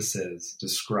purposes,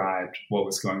 described what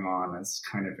was going on as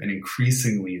kind of an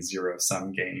increasingly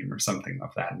zero-sum game or something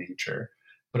of that nature.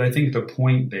 But I think the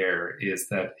point there is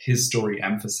that his story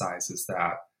emphasizes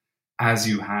that as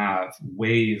you have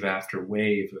wave after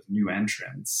wave of new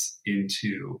entrants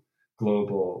into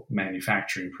global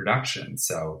manufacturing production,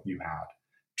 so you had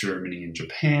Germany and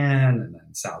Japan, and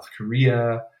then South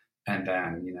Korea, and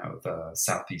then, you know, the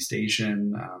Southeast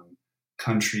Asian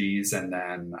countries, and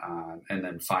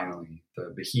then finally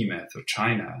the behemoth of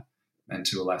China, and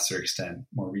to a lesser extent,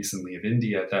 more recently of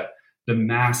India, that the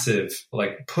massive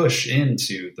push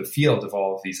into the field of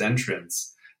all of these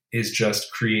entrants is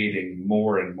just creating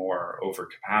more and more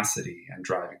overcapacity and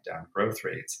driving down growth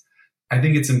rates. I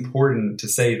think it's important to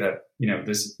say that, you know,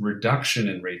 this reduction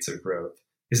in rates of growth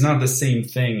is not the same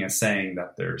thing as saying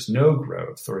that there's no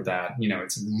growth or that, you know,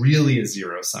 it's really a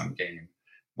zero-sum game.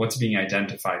 What's being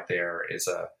identified there is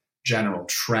a general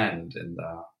trend in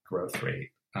the growth rate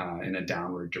in a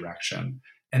downward direction.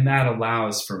 And that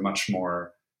allows for much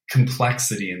more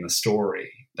complexity in the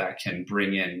story that can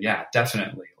bring in,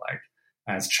 definitely,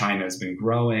 as China has been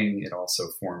growing, it also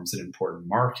forms an important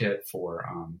market for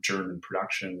German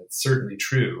production. That's certainly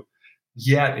true.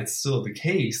 Yet it's still the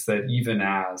case that even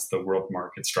as the world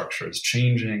market structure is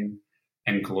changing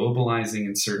and globalizing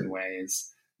in certain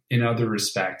ways, in other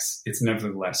respects, it's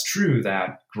nevertheless true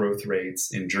that growth rates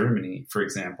in Germany, for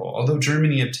example, although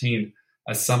Germany obtained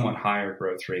a somewhat higher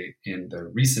growth rate in the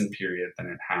recent period than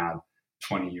it had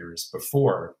 20 years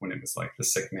before, when it was like the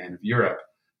sick man of Europe.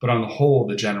 But on the whole,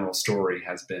 the general story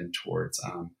has been towards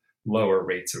lower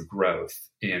rates of growth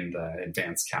in the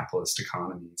advanced capitalist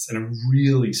economies and a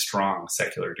really strong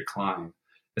secular decline,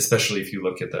 especially if you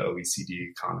look at the OECD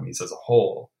economies as a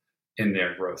whole in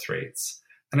their growth rates.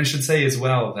 And I should say as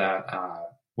well that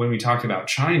when we talk about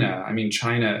China, I mean,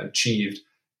 China achieved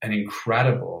an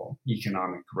incredible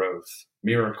economic growth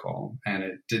miracle, and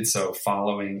it did so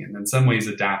following and in some ways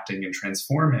adapting and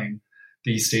transforming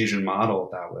the East Asian model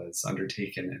that was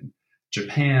undertaken in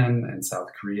Japan and South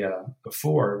Korea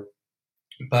before.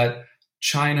 But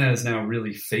China is now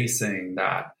really facing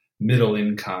that middle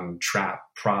income trap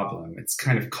problem. It's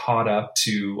kind of caught up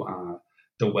to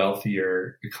the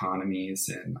wealthier economies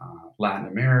in Latin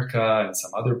America and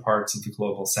some other parts of the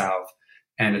global South.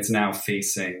 And it's now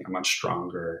facing a much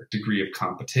stronger degree of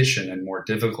competition and more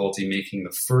difficulty making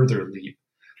the further leap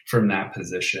from that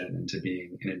position into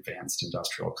being an advanced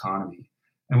industrial economy.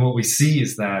 And what we see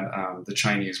is that the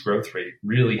Chinese growth rate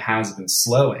really has been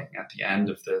slowing at the end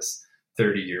of this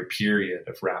 30-year period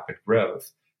of rapid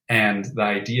growth. And the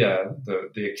idea,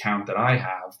 the account that I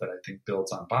have that I think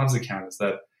builds on Bob's account, is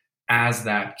that as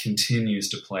that continues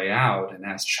to play out and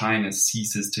as China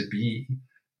ceases to be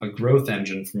a growth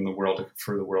engine for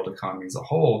the world economy as a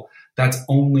whole, that's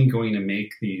only going to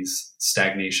make these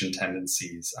stagnation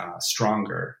tendencies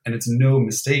stronger. And it's no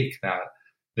mistake that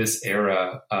this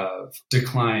era of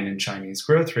decline in Chinese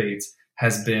growth rates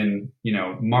has been,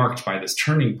 marked by this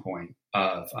turning point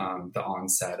of the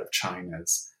onset of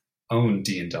China's own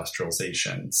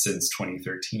deindustrialization since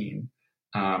 2013.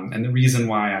 And the reason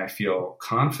why I feel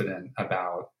confident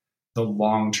about the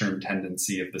long-term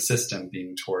tendency of the system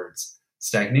being towards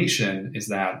stagnation is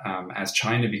that as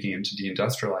China began to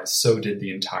deindustrialize, so did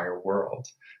the entire world.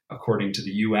 According to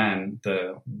the UN,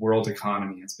 the world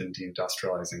economy has been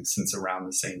deindustrializing since around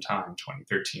the same time,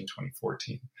 2013,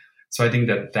 2014. So I think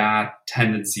that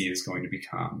tendency is going to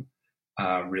become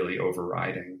really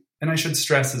overriding. And I should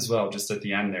stress as well, just at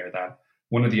the end there, that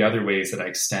one of the other ways that I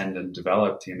extend and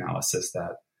develop the analysis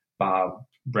that Bob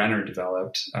Brenner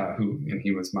developed, and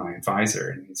he was my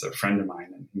advisor, and he's a friend of mine,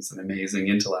 and he's an amazing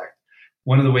intellect.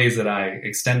 One of the ways that I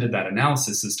extended that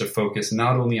analysis is to focus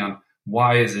not only on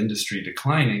why is industry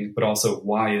declining, but also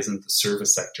why isn't the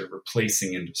service sector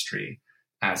replacing industry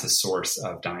as a source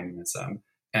of dynamism?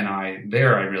 And I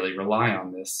really rely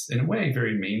on this, in a way,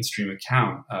 very mainstream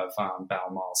account of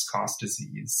Baumol's cost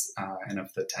disease and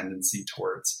of the tendency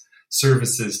towards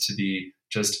services to be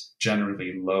just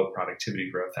generally low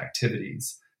productivity growth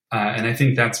activities. And I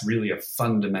think that's really a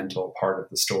fundamental part of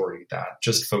the story that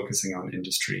just focusing on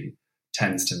industry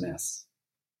tends to miss.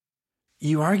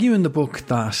 You argue in the book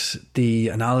that the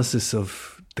analysis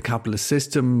of the capitalist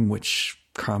system, which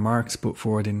Karl Marx put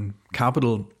forward in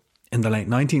Capital in the late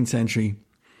 19th century,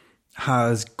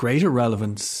 has greater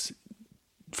relevance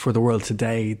for the world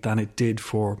today than it did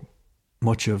for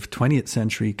much of 20th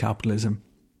century capitalism.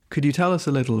 Could you tell us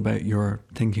a little about your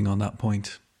thinking on that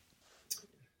point?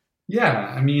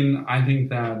 Yeah, I mean, I think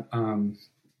that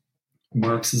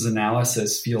Marx's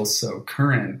analysis feels so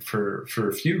current for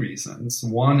a few reasons.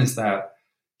 One is that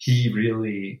he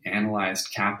really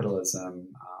analyzed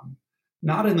capitalism,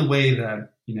 not in the way that,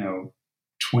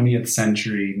 20th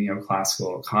century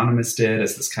neoclassical economists did,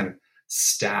 as this kind of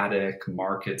static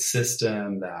market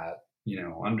system that,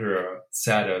 under a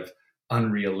set of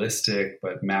unrealistic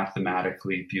but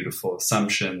mathematically beautiful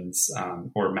assumptions,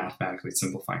 or mathematically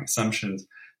simplifying assumptions,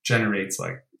 generates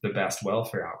like the best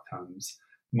welfare outcomes.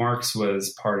 Marx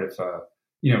was part of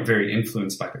very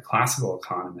influenced by the classical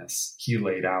economists. He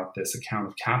laid out this account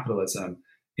of capitalism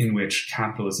in which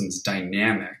capitalism's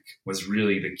dynamic was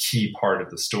really the key part of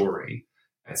the story.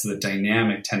 It's the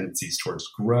dynamic tendencies towards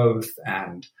growth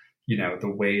and,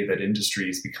 the way that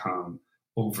industries become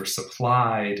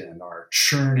oversupplied and are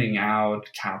churning out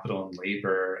capital and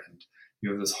labor. And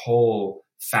you have this whole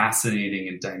fascinating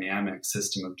and dynamic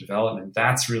system of development.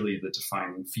 That's really the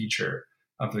defining feature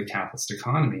of the capitalist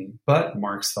economy. But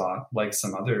Marx thought, like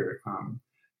some other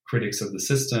critics of the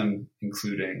system,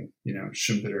 including,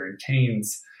 Schumpeter and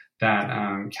Keynes,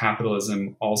 that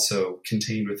capitalism also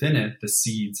contained within it the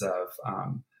seeds of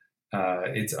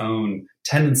its own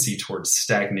tendency towards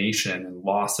stagnation and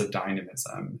loss of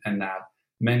dynamism, and that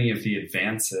many of the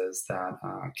advances that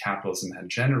capitalism had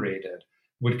generated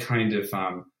would kind of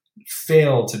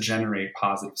fail to generate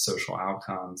positive social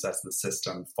outcomes as the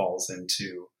system falls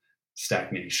into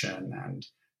stagnation,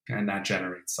 and that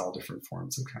generates all different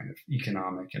forms of kind of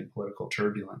economic and political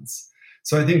turbulence.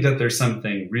 So I think that there's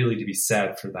something really to be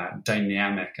said for that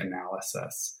dynamic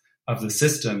analysis of the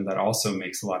system that also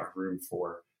makes a lot of room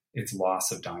for its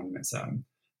loss of dynamism.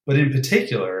 But in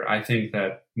particular, I think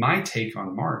that my take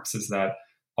on Marx is that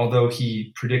although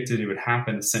he predicted it would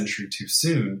happen a century too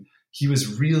soon, he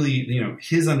was really,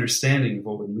 his understanding of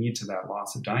what would lead to that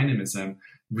loss of dynamism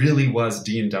really was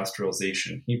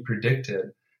deindustrialization. He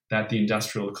predicted that the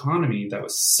industrial economy that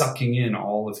was sucking in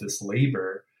all of this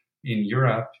labor in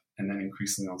Europe, and then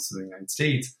increasingly also the United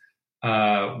States,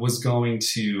 was going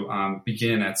to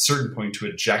begin at a certain point to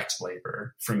eject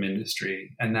labor from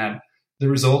industry, and that the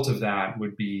result of that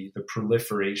would be the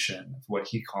proliferation of what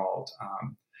he called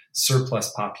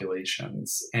surplus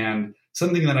populations. And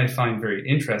something that I find very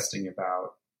interesting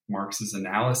about Marx's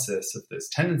analysis of this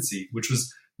tendency, which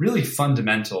was really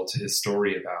fundamental to his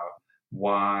story about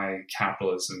why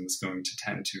capitalism was going to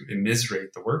tend to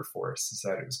immiserate the workforce, is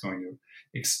that it was going to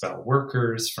expel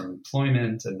workers from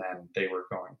employment, and then they were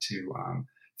going to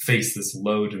face this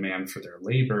low demand for their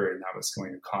labor, and that was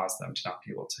going to cause them to not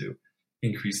be able to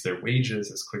increase their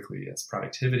wages as quickly as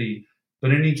productivity.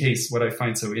 But in any case, what I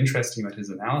find so interesting about his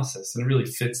analysis, and it really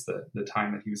fits the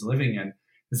time that he was living in,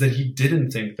 is that he didn't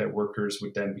think that workers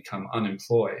would then become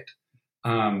unemployed.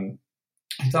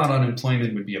 He thought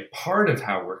unemployment would be a part of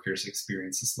how workers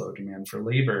experience this low demand for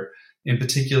labor. In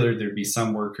particular, there'd be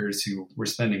some workers who were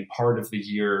spending part of the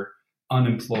year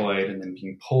unemployed and then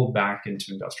being pulled back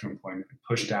into industrial employment and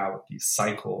pushed out with these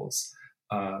cycles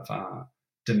of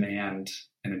demand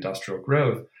and industrial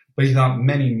growth. But he thought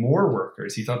many more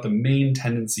workers, he thought the main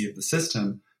tendency of the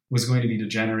system was going to be to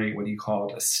generate what he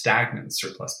called a stagnant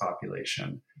surplus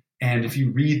population. And if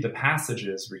you read the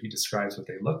passages where he describes what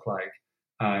they look like,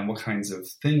 and what kinds of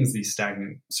things these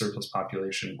stagnant surplus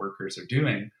population workers are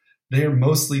doing, they're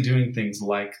mostly doing things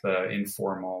like the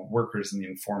informal workers in the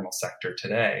informal sector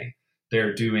today.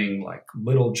 They're doing like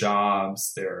little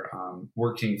jobs. They're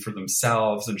working for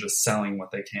themselves and just selling what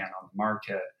they can on the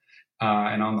market.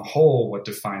 And on the whole, what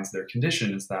defines their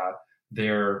condition is that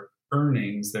their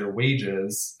earnings, their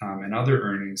wages, and other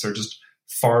earnings are just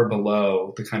far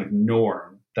below the kind of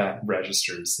norm that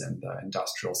registers in the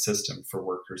industrial system for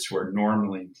workers who are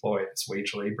normally employed as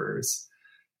wage laborers.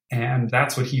 And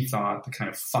that's what he thought the kind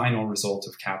of final result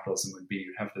of capitalism would be.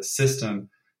 You have the system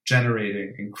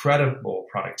generating incredible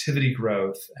productivity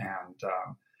growth and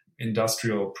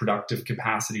industrial productive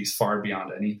capacities far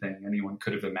beyond anything anyone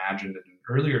could have imagined at an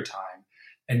earlier time.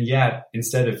 And yet,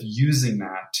 instead of using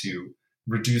that to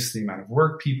reduce the amount of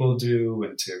work people do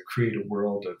and to create a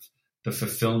world of the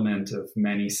fulfillment of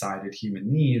many-sided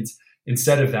human needs,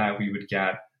 instead of that, we would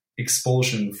get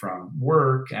expulsion from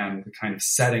work and the kind of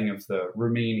setting of the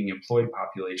remaining employed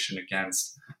population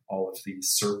against all of these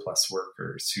surplus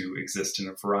workers who exist in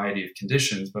a variety of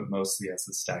conditions, but mostly as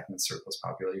the stagnant surplus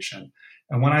population.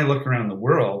 And when I look around the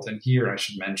world, and here I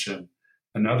should mention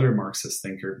another Marxist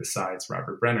thinker besides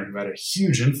Robert Brenner, who had a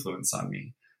huge influence on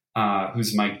me,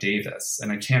 who's Mike Davis.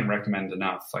 And I can't recommend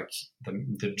enough, like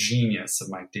the genius of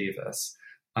Mike Davis.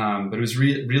 But it was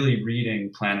really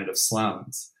reading Planet of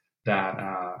Slums that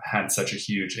had such a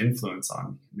huge influence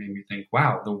on me. It made me think,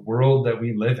 wow, the world that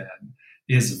we live in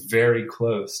is very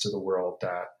close to the world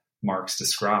that Marx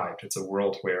described. It's a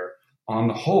world where, on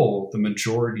the whole, the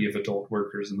majority of adult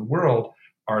workers in the world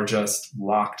are just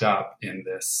locked up in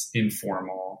this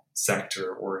informal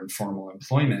sector or informal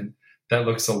employment that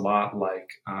looks a lot like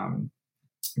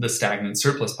the stagnant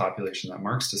surplus population that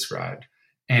Marx described.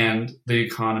 And the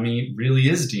economy really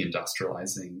is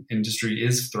deindustrializing. Industry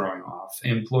is throwing off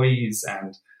employees,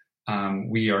 and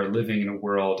we are living in a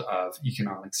world of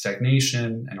economic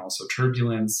stagnation and also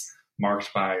turbulence,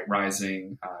 marked by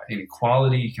rising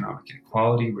inequality, economic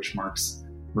inequality, which Marx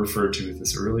referred to as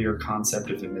this earlier concept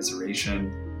of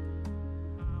immiseration.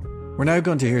 We're now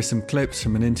going to hear some clips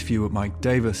from an interview with Mike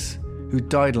Davis, who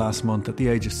died last month at the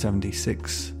age of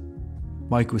 76.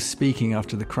 Mike was speaking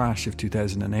after the crash of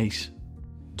 2008.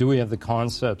 Do we have the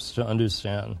concepts to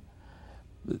understand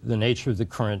the nature of the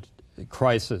current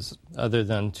crisis, other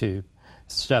than to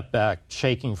step back,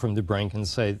 shaking from the brink, and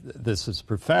say this is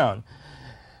profound?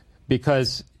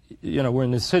 Because, we're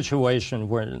in a situation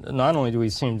where not only do we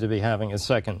seem to be having a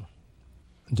second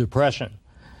depression,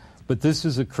 but this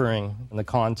is occurring in the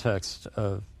context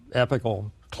of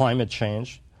epical climate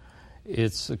change.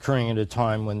 It's occurring at a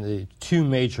time when the two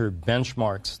major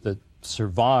benchmarks that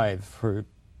survive for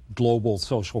global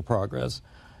social progress,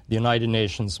 the United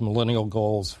Nations Millennial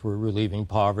Goals for relieving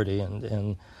poverty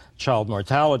and child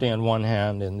mortality on one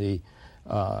hand, and the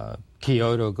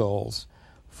Kyoto Goals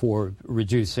for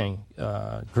reducing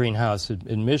greenhouse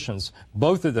emissions.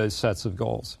 Both of those sets of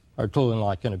goals are clearly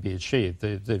not going to be achieved.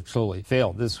 They've clearly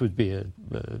failed. This would be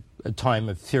a time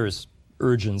of fierce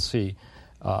urgency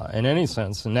in any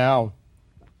sense. And now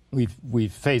we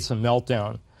face a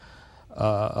meltdown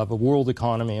of a world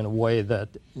economy in a way that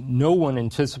no one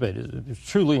anticipated.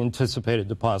 Truly anticipated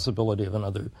the possibility of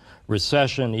another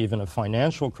recession, even a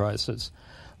financial crisis,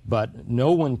 but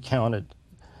no one counted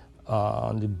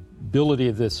on the ability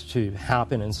of this to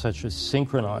happen in such a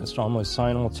synchronized, almost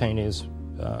simultaneous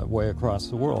way across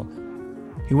the world.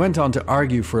 He went on to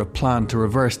argue for a plan to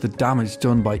reverse the damage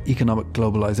done by economic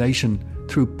globalization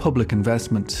through public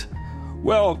investment.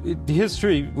 Well,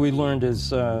 history, we learned, is,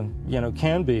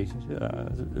 can be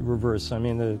reversed. I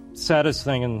mean, the saddest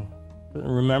thing, and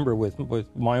remember with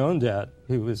my own dad,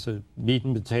 who was a meat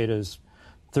and potatoes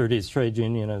 30s trade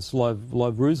unionist, loved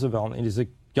Roosevelt. And he's a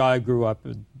guy who grew up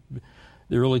in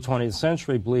the early 20th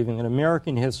century believing in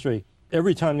American history.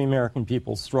 Every time the American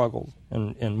people struggled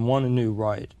and won a new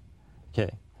right,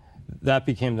 that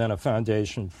became then a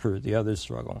foundation for the other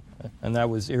struggle, and that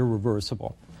was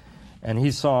irreversible. And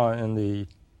he saw in the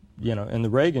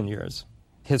Reagan years,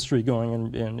 history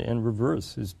going in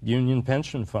reverse. His union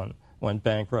pension fund went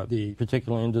bankrupt. The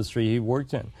particular industry he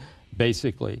worked in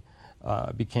basically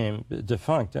became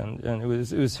defunct. And it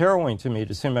was harrowing to me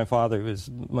to see my father, who was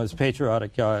the most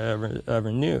patriotic guy I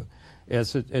ever knew,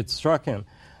 as it struck him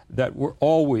that we're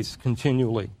always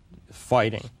continually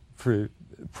fighting for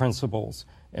principles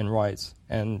and rights,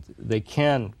 and they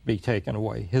can be taken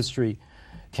away. History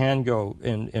can go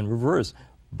in reverse.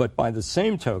 But by the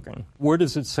same token, where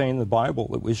does it say in the Bible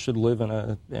that we should live in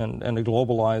a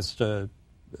globalized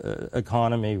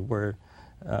economy where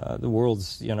the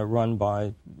world's run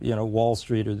by Wall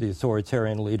Street or the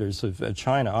authoritarian leaders of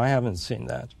China? I haven't seen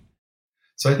that.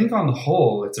 So I think on the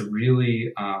whole, it's a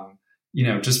really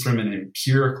just from an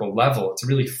empirical level, it's a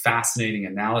really fascinating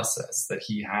analysis that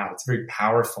he had. It's a very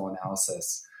powerful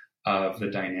analysis of the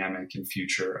dynamic and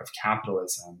future of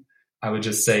capitalism. I would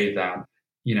just say that,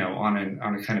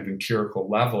 on a kind of empirical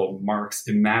level, Marx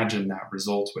imagined that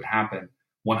result would happen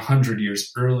 100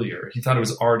 years earlier. He thought it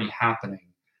was already happening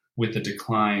with the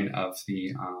decline of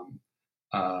the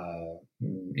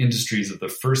industries of the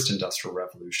first industrial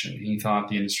revolution. He thought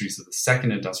the industries of the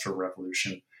second industrial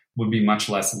revolution would be much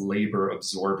less labor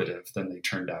absorptive than they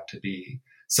turned out to be.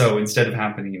 So instead of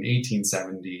happening in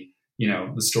 1870,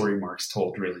 the story Marx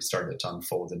told really started to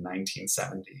unfold in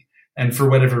 1970. And for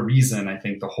whatever reason, I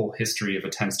think the whole history of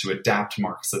attempts to adapt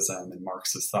Marxism and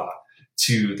Marxist thought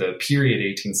to the period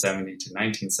 1870 to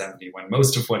 1970, when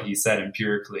most of what he said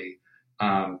empirically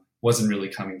wasn't really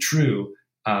coming true,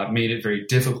 made it very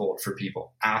difficult for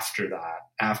people after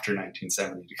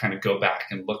 1970, to kind of go back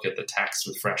and look at the text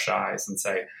with fresh eyes and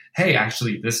say, hey,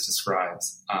 actually, this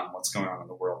describes what's going on in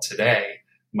the world today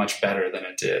much better than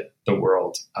it did the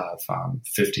world of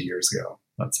 50 years ago,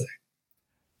 let's say.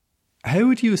 How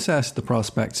would you assess the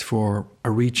prospects for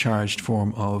a recharged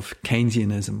form of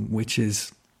Keynesianism, which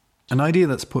is an idea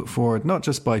that's put forward not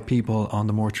just by people on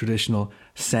the more traditional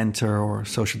centre or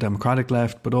social democratic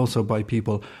left, but also by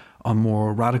people on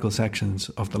more radical sections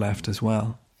of the left as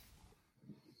well?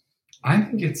 I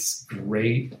think it's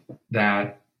great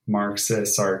that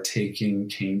Marxists are taking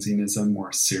Keynesianism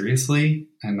more seriously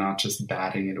and not just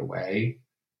batting it away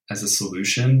as a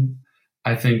solution.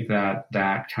 I think that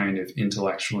that kind of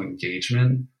intellectual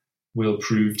engagement will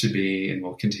prove to be and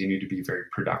will continue to be very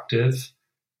productive.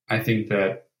 I think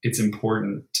that it's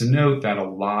important to note that a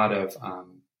lot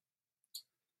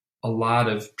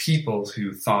of people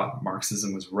who thought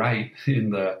Marxism was right in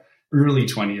the early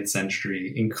 20th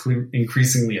century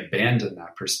increasingly abandoned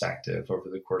that perspective over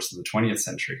the course of the 20th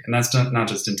century. And that's not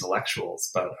just intellectuals,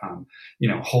 but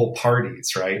whole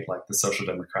parties, right? Like the Social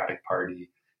Democratic Party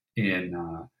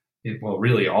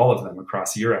really all of them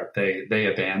across Europe, they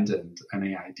abandoned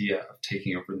any idea of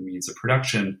taking over the means of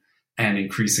production and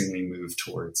increasingly moved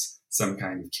towards some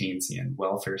kind of Keynesian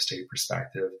welfare state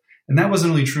perspective. And that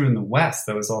wasn't only true in the West,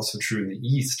 that was also true in the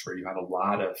East, where you had a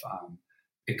lot of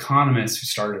economists who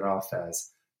started off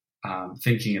as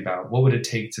thinking about what would it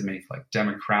take to make like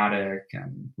democratic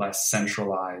and less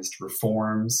centralized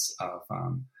reforms of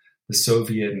the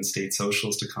Soviet and state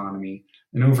socialist economy.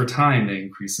 And over time, they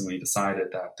increasingly decided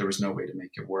that there was no way to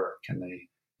make it work. And they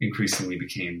increasingly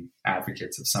became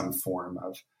advocates of some form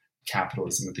of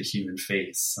capitalism with a human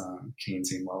face,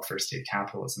 Keynesian welfare state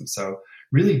capitalism. So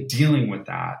really dealing with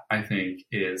that, I think,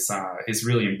 is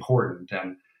really important.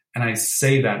 And I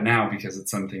say that now because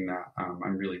it's something that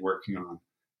I'm really working on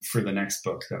for the next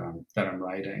book that I'm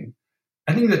writing.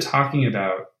 I think that talking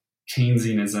about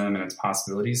Keynesianism and its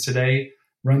possibilities today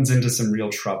runs into some real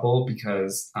trouble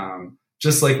because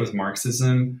just like with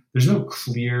Marxism, there's no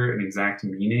clear and exact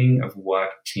meaning of what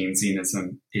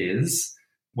Keynesianism is.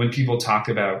 When people talk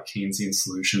about Keynesian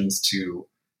solutions to,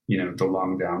 the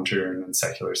long downturn and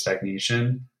secular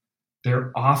stagnation,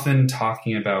 they're often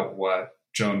talking about what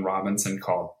Joan Robinson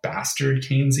called bastard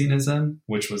Keynesianism,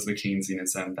 which was the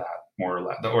Keynesianism that more or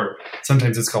less, or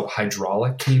sometimes it's called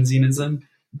hydraulic Keynesianism.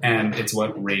 And it's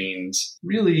what reigned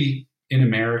really in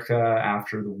America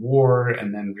after the war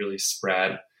and then really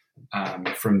spread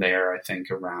from there, I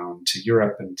think, around to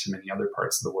Europe and to many other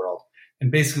parts of the world. And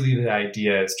basically the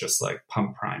idea is just like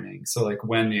pump priming. So like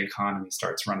when the economy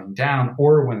starts running down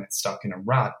or when it's stuck in a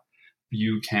rut,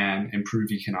 you can improve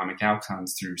economic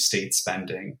outcomes through state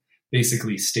spending,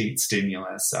 basically state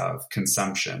stimulus of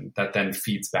consumption that then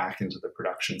feeds back into the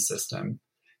production system.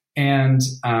 And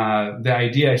the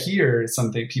idea here is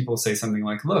something people say something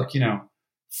like, look,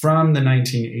 from the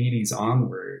 1980s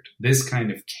onward, this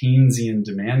kind of Keynesian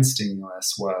demand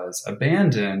stimulus was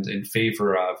abandoned in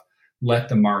favor of let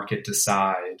the market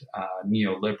decide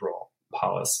neoliberal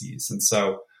policies. And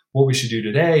so what we should do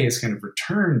today is kind of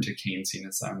return to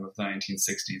Keynesianism of the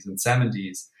 1960s and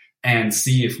 70s and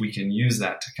see if we can use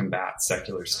that to combat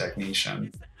secular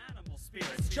stagnation.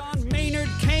 John Maynard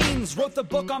Keynes wrote the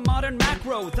book on modern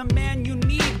macro, the man you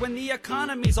need when the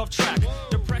economy's off track.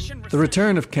 The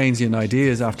return of Keynesian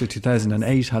ideas after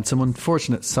 2008 had some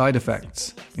unfortunate side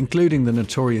effects, including the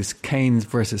notorious Keynes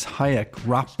versus Hayek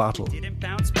rap battle. Didn't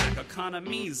bounce back,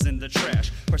 economies in the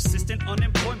trash. Persistent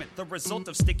unemployment, the result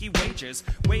of sticky wages.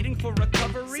 Waiting for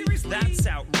recovery, that's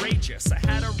outrageous. I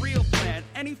had a real plan,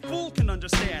 any fool can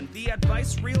understand. The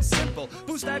advice real simple,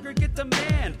 boost aggregate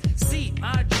demand.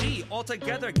 CIG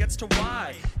altogether gets to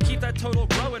Y. Keep that total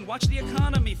growing, watch the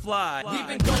economy fly. We've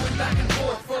been going back and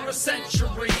forth for a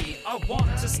century. I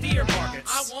want to steer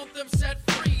markets, I want them set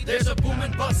free. There's a boom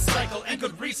and bust cycle and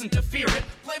good reason to fear it.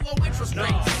 Play low interest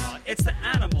rates. It's the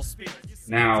animal spirit.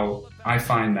 Now, I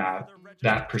find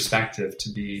that perspective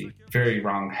to be very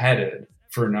wrong-headed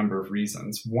for a number of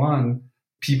reasons. One,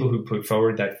 people who put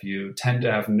forward that view tend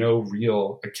to have no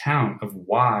real account of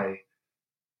why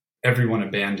everyone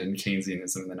abandoned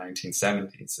Keynesianism in the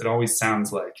 1970s. It always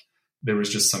sounds like there was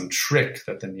just some trick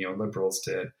that the neoliberals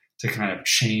did to kind of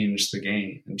change the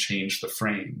game and change the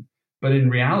frame. But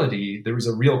in reality, there was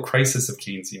a real crisis of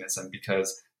Keynesianism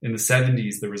because in the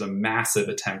 70s, there was a massive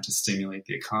attempt to stimulate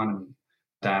the economy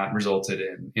that resulted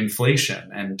in inflation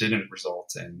and didn't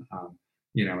result in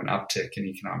an uptick in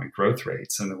economic growth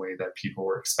rates in the way that people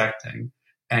were expecting.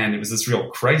 And it was this real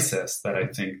crisis that I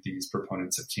think these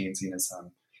proponents of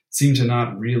Keynesianism seem to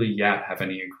not really yet have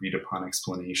any agreed upon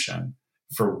explanation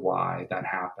for why that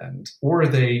happened. Or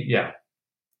they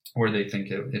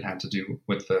think it had to do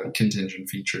with the contingent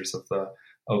features of the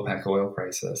OPEC oil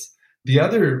crisis. The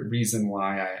other reason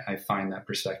why I find that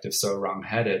perspective so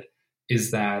wrong-headed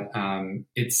is that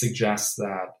it suggests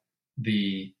that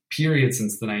the period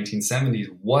since the 1970s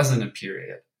wasn't a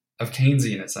period of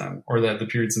Keynesianism, or that the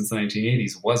period since the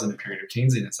 1980s wasn't a period of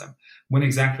Keynesianism, when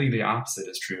exactly the opposite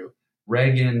is true.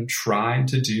 Reagan tried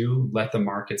to let the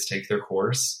markets take their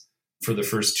course, for the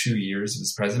first 2 years of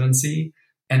his presidency.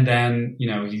 And then,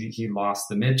 he lost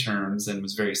the midterms and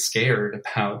was very scared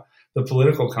about the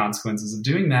political consequences of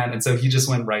doing that. And so he just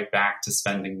went right back to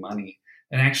spending money.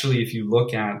 And actually, if you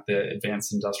look at the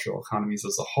advanced industrial economies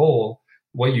as a whole,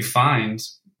 what you find,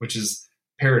 which is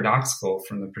paradoxical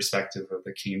from the perspective of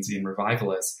the Keynesian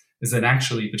revivalists, is that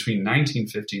actually between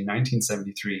 1950 and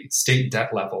 1973, state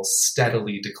debt levels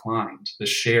steadily declined. The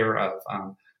share of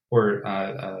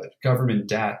government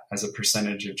debt as a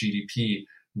percentage of GDP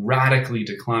radically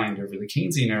declined over the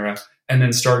Keynesian era, and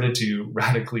then started to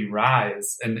radically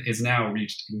rise and is now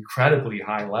reached incredibly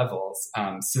high levels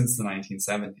since the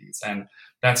 1970s. And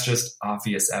that's just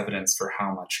obvious evidence for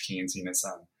how much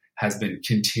Keynesianism has been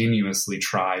continuously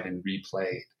tried and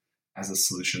replayed as a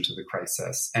solution to the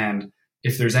crisis. And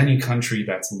if there's any country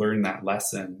that's learned that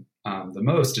lesson the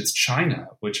most, it's China,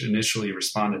 which initially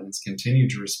responded and has continued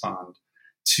to respond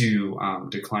to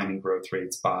declining growth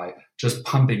rates by just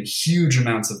pumping huge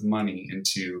amounts of money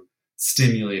into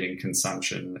stimulating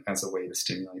consumption as a way to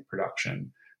stimulate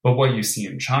production. But what you see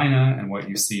in China and what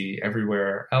you see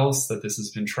everywhere else that this has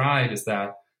been tried is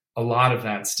that a lot of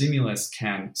that stimulus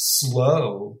can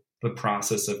slow the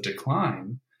process of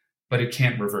decline, but it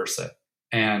can't reverse it.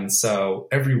 And so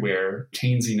everywhere,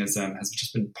 Keynesianism has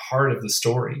just been part of the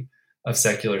story of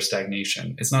secular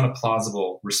stagnation. It's not a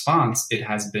plausible response. It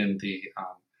has been the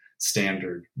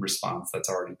standard response that's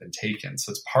already been taken. So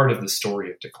it's part of the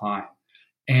story of decline.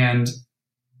 And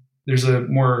there's a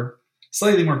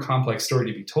slightly more complex story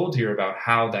to be told here about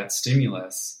how that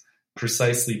stimulus,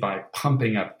 precisely by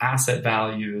pumping up asset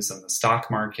values and the stock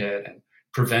market and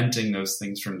preventing those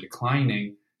things from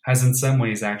declining, has in some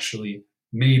ways actually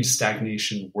made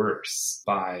stagnation worse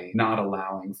by not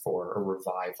allowing for a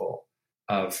revival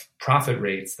of profit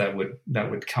rates that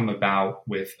would come about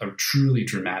with a truly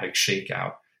dramatic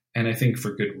shakeout. And I think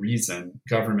for good reason,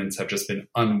 governments have just been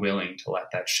unwilling to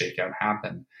let that shakeout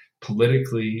happen.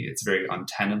 Politically, it's very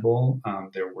untenable.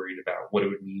 They're worried about what it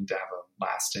would mean to have a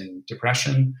lasting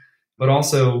depression. But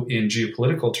also in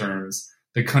geopolitical terms,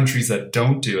 the countries that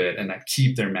don't do it and that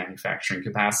keep their manufacturing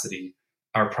capacity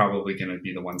are probably going to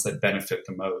be the ones that benefit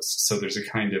the most. So there's a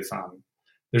kind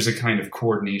of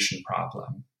coordination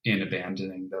problem in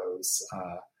abandoning those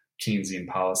Keynesian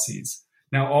policies.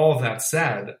 Now, all of that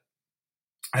said,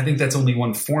 I think that's only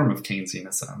one form of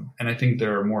Keynesianism. And I think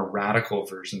there are more radical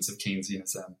versions of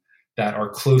Keynesianism that are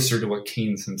closer to what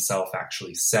Keynes himself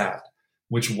actually said,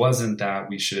 which wasn't that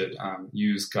we should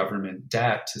use government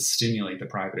debt to stimulate the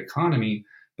private economy,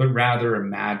 but rather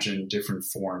imagine different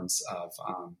forms of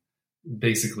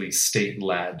basically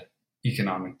state-led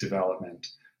economic development,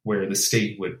 where the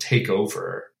state would take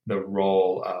over the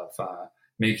role of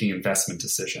making investment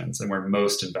decisions and where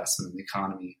most investment in the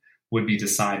economy would be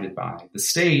decided by the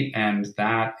state. And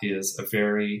that is a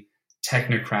very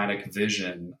technocratic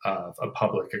vision of a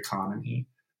public economy,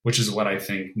 which is what I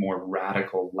think more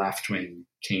radical left-wing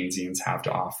Keynesians have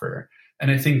to offer.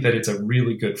 And I think that it's a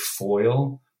really good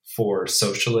foil for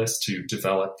socialists to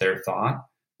develop their thought.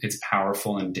 It's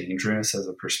powerful and dangerous as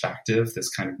a perspective, this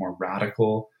kind of more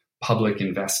radical public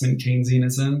investment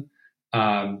Keynesianism,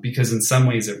 because in some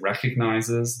ways it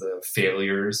recognizes the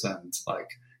failures and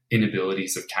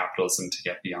inabilities of capitalism to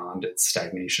get beyond its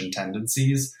stagnation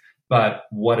tendencies. But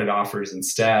what it offers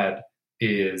instead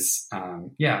is,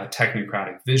 a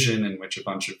technocratic vision in which a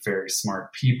bunch of very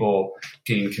smart people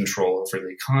gain control over the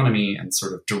economy and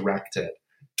sort of direct it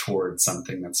towards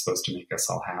something that's supposed to make us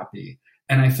all happy.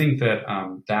 And I think that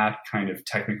that kind of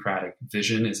technocratic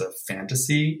vision is a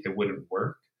fantasy. It wouldn't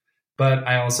work. But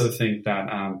I also think that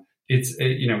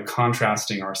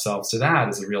contrasting ourselves to that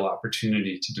is a real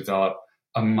opportunity to develop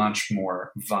a much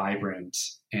more vibrant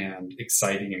and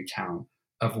exciting account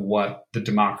of what the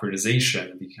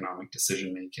democratization of economic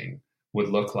decision-making would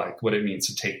look like, what it means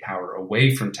to take power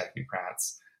away from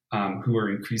technocrats who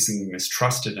are increasingly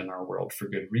mistrusted in our world for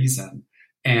good reason,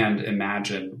 and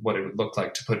imagine what it would look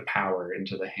like to put power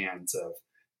into the hands of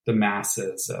the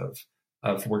masses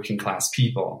of working class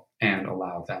people and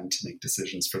allow them to make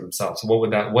decisions for themselves.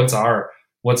 What's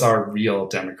our real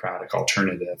democratic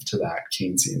alternative to that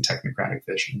Keynesian technocratic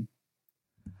vision?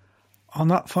 On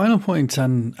that final point,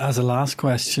 and as a last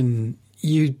question,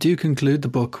 you do conclude the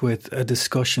book with a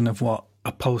discussion of what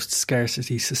a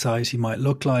post-scarcity society might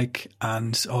look like,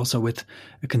 and also with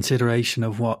a consideration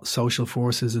of what social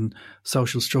forces and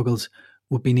social struggles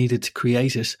would be needed to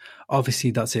create it.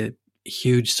 Obviously, that's a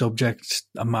huge subject,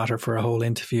 a matter for a whole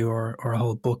interview or a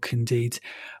whole book indeed.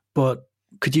 But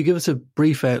could you give us a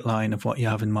brief outline of what you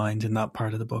have in mind in that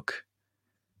part of the book?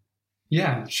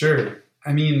 Yeah, sure.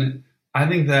 I mean, I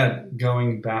think that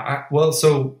going back,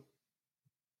 so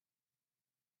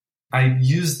I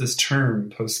use this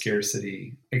term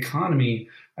post-scarcity economy.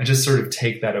 I just sort of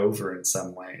take that over in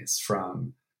some ways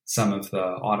from some of the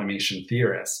automation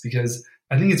theorists, because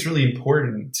I think it's really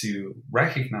important to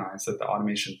recognize that the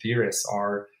automation theorists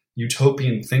are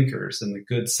utopian thinkers in the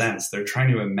good sense. They're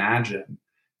trying to imagine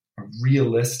a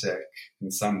realistic,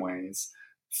 in some ways,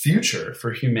 future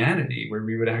for humanity where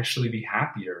we would actually be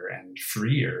happier and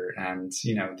freer. And,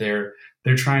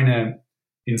 they're trying to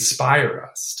inspire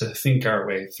us to think our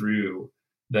way through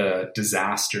the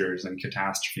disasters and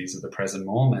catastrophes of the present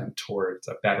moment towards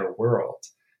a better world.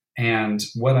 And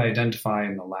what I identify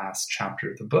in the last chapter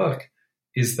of the book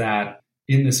is that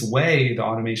in this way, the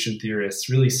automation theorists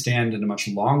really stand in a much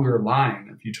longer line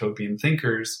of utopian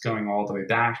thinkers, going all the way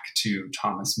back to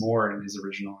Thomas More and his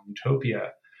original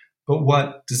Utopia. But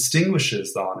what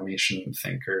distinguishes the automation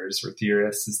thinkers or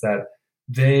theorists is that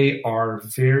they are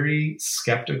very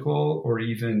skeptical or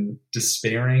even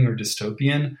despairing or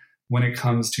dystopian when it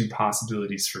comes to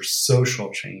possibilities for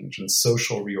social change and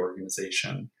social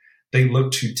reorganization. They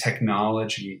look to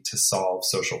technology to solve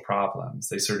social problems.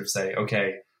 They sort of say,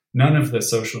 okay, none of the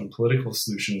social and political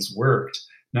solutions worked.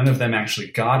 None of them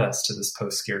actually got us to this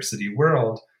post-scarcity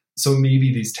world. So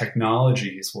maybe these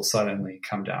technologies will suddenly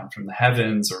come down from the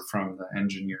heavens or from the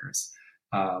engineer's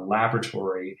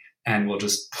laboratory and will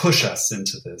just push us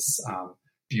into this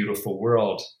beautiful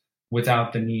world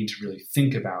without the need to really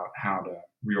think about how to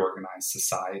reorganize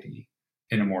society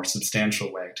in a more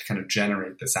substantial way to kind of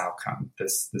generate this outcome,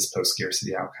 this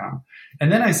post-scarcity outcome. And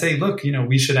then I say, look,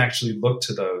 we should actually look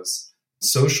to those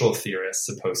social theorists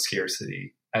of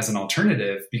post-scarcity as an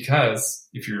alternative, because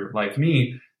if you're like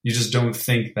me, you just don't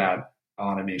think that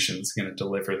automation is going to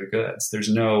deliver the goods.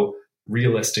 There's no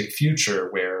realistic future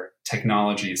where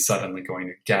technology is suddenly going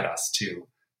to get us to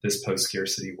this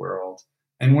post-scarcity world.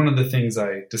 And one of the things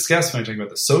I discuss when I talk about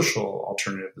the social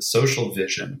alternative, the social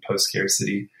vision of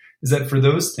post-scarcity, is that for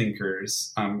those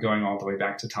thinkers, going all the way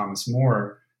back to Thomas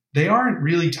More, they aren't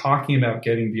really talking about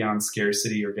getting beyond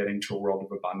scarcity or getting to a world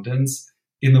of abundance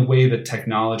in the way that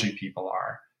technology people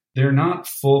are. They're not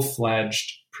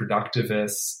full-fledged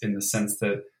productivists in the sense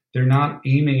that they're not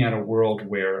aiming at a world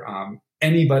where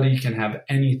anybody can have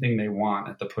anything they want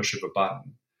at the push of a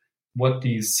button. What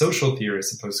these social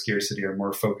theorists of post-scarcity are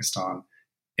more focused on,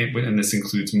 and this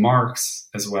includes Marx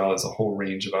as well as a whole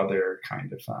range of other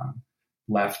kind of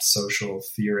left social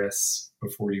theorists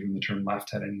before even the term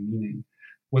left had any meaning.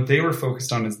 What they were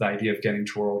focused on is the idea of getting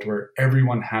to a world where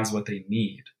everyone has what they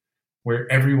need, where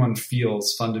everyone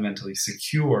feels fundamentally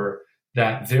secure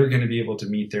that they're going to be able to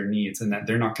meet their needs and that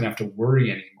they're not going to have to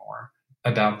worry anymore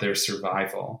about their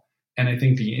survival. And I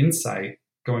think the insight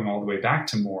going all the way back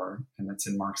to More, and that's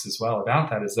in Marx as well, about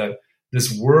that is that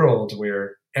this world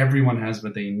where everyone has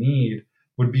what they need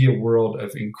would be a world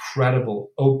of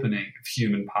incredible opening of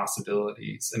human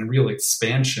possibilities and a real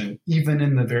expansion, even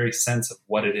in the very sense of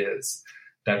what it is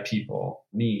that people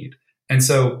need. And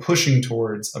so pushing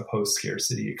towards a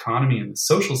post-scarcity economy in the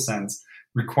social sense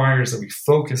requires that we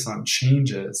focus on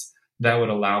changes that would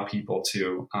allow people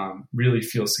to really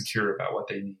feel secure about what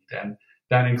they need. And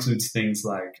that includes things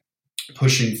like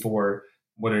pushing for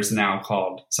what is now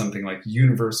called something like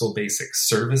universal basic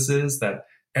services, that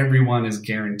everyone is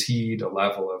guaranteed a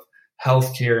level of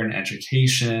healthcare and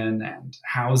education and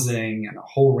housing and a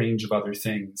whole range of other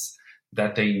things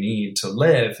that they need to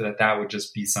live, that would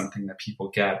just be something that people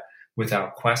get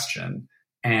without question.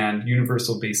 And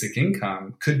universal basic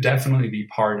income could definitely be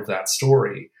part of that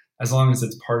story, as long as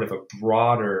it's part of a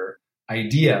broader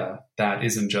idea that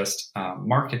isn't just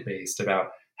market-based about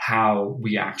how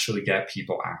we actually get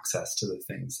people access to the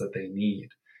things that they need.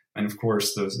 And of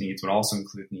course, those needs would also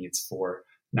include needs for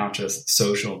not just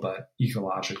social, but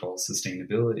ecological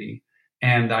sustainability.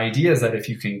 And the idea is that if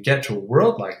you can get to a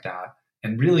world like that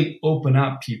and really open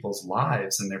up people's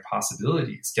lives and their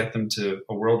possibilities, get them to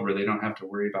a world where they don't have to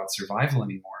worry about survival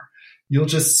anymore, you'll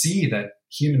just see that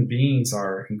human beings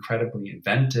are incredibly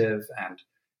inventive and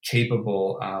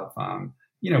capable of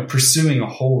pursuing a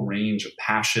whole range of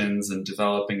passions and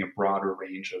developing a broader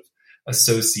range of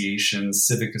associations,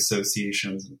 civic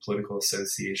associations and political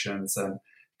associations, and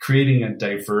creating a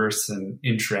diverse and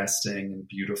interesting and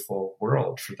beautiful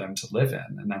world for them to live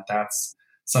in. And that's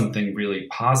something really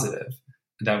positive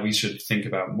that we should think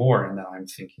about more, and that I'm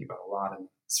thinking about a lot in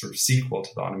sort of sequel to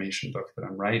the automation book that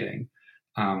I'm writing,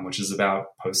 which is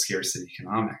about post-scarcity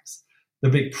economics. The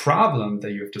big problem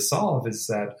that you have to solve is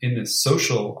that in this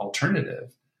social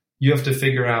alternative, you have to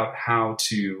figure out how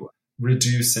to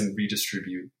reduce and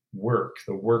redistribute work,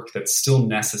 the work that's still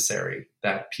necessary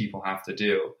that people have to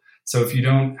do. So if you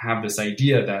don't have this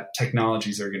idea that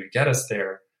technologies are going to get us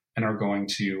there and are going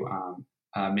to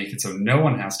make it so no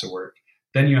one has to work,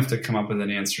 then you have to come up with an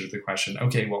answer to the question,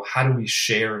 okay, well, how do we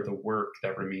share the work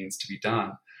that remains to be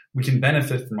done? We can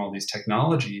benefit from all these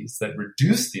technologies that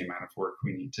reduce the amount of work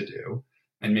we need to do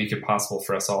and make it possible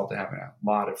for us all to have a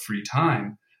lot of free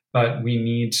time. But we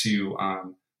need to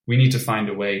find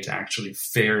a way to actually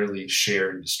fairly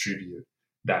share and distribute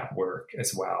that work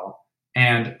as well.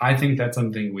 And I think that's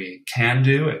something we can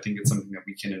do. I think it's something that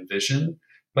we can envision.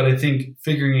 But I think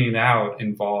figuring it out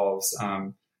involves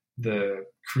the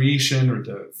creation or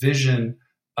the vision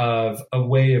of a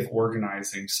way of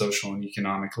organizing social and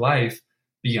economic life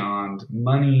beyond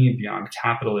money, beyond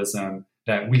capitalism,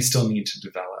 that we still need to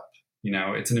develop. You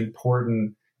know, it's an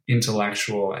important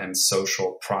intellectual and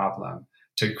social problem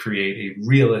to create a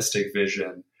realistic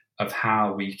vision of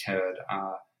how we could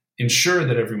ensure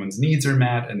that everyone's needs are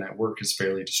met and that work is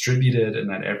fairly distributed and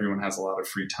that everyone has a lot of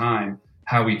free time,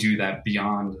 how we do that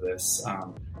beyond this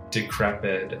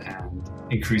decrepit and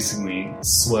increasingly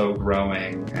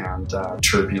slow-growing and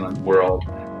turbulent world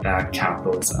that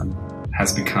capitalism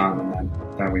has become and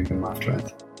that we've been left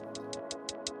with.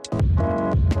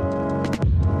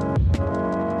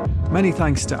 Many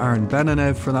thanks to Aaron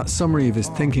Benanav for that summary of his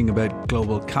thinking about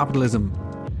global capitalism.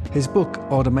 His book,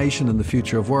 Automation and the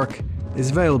Future of Work,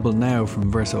 is available now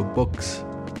from Verso Books.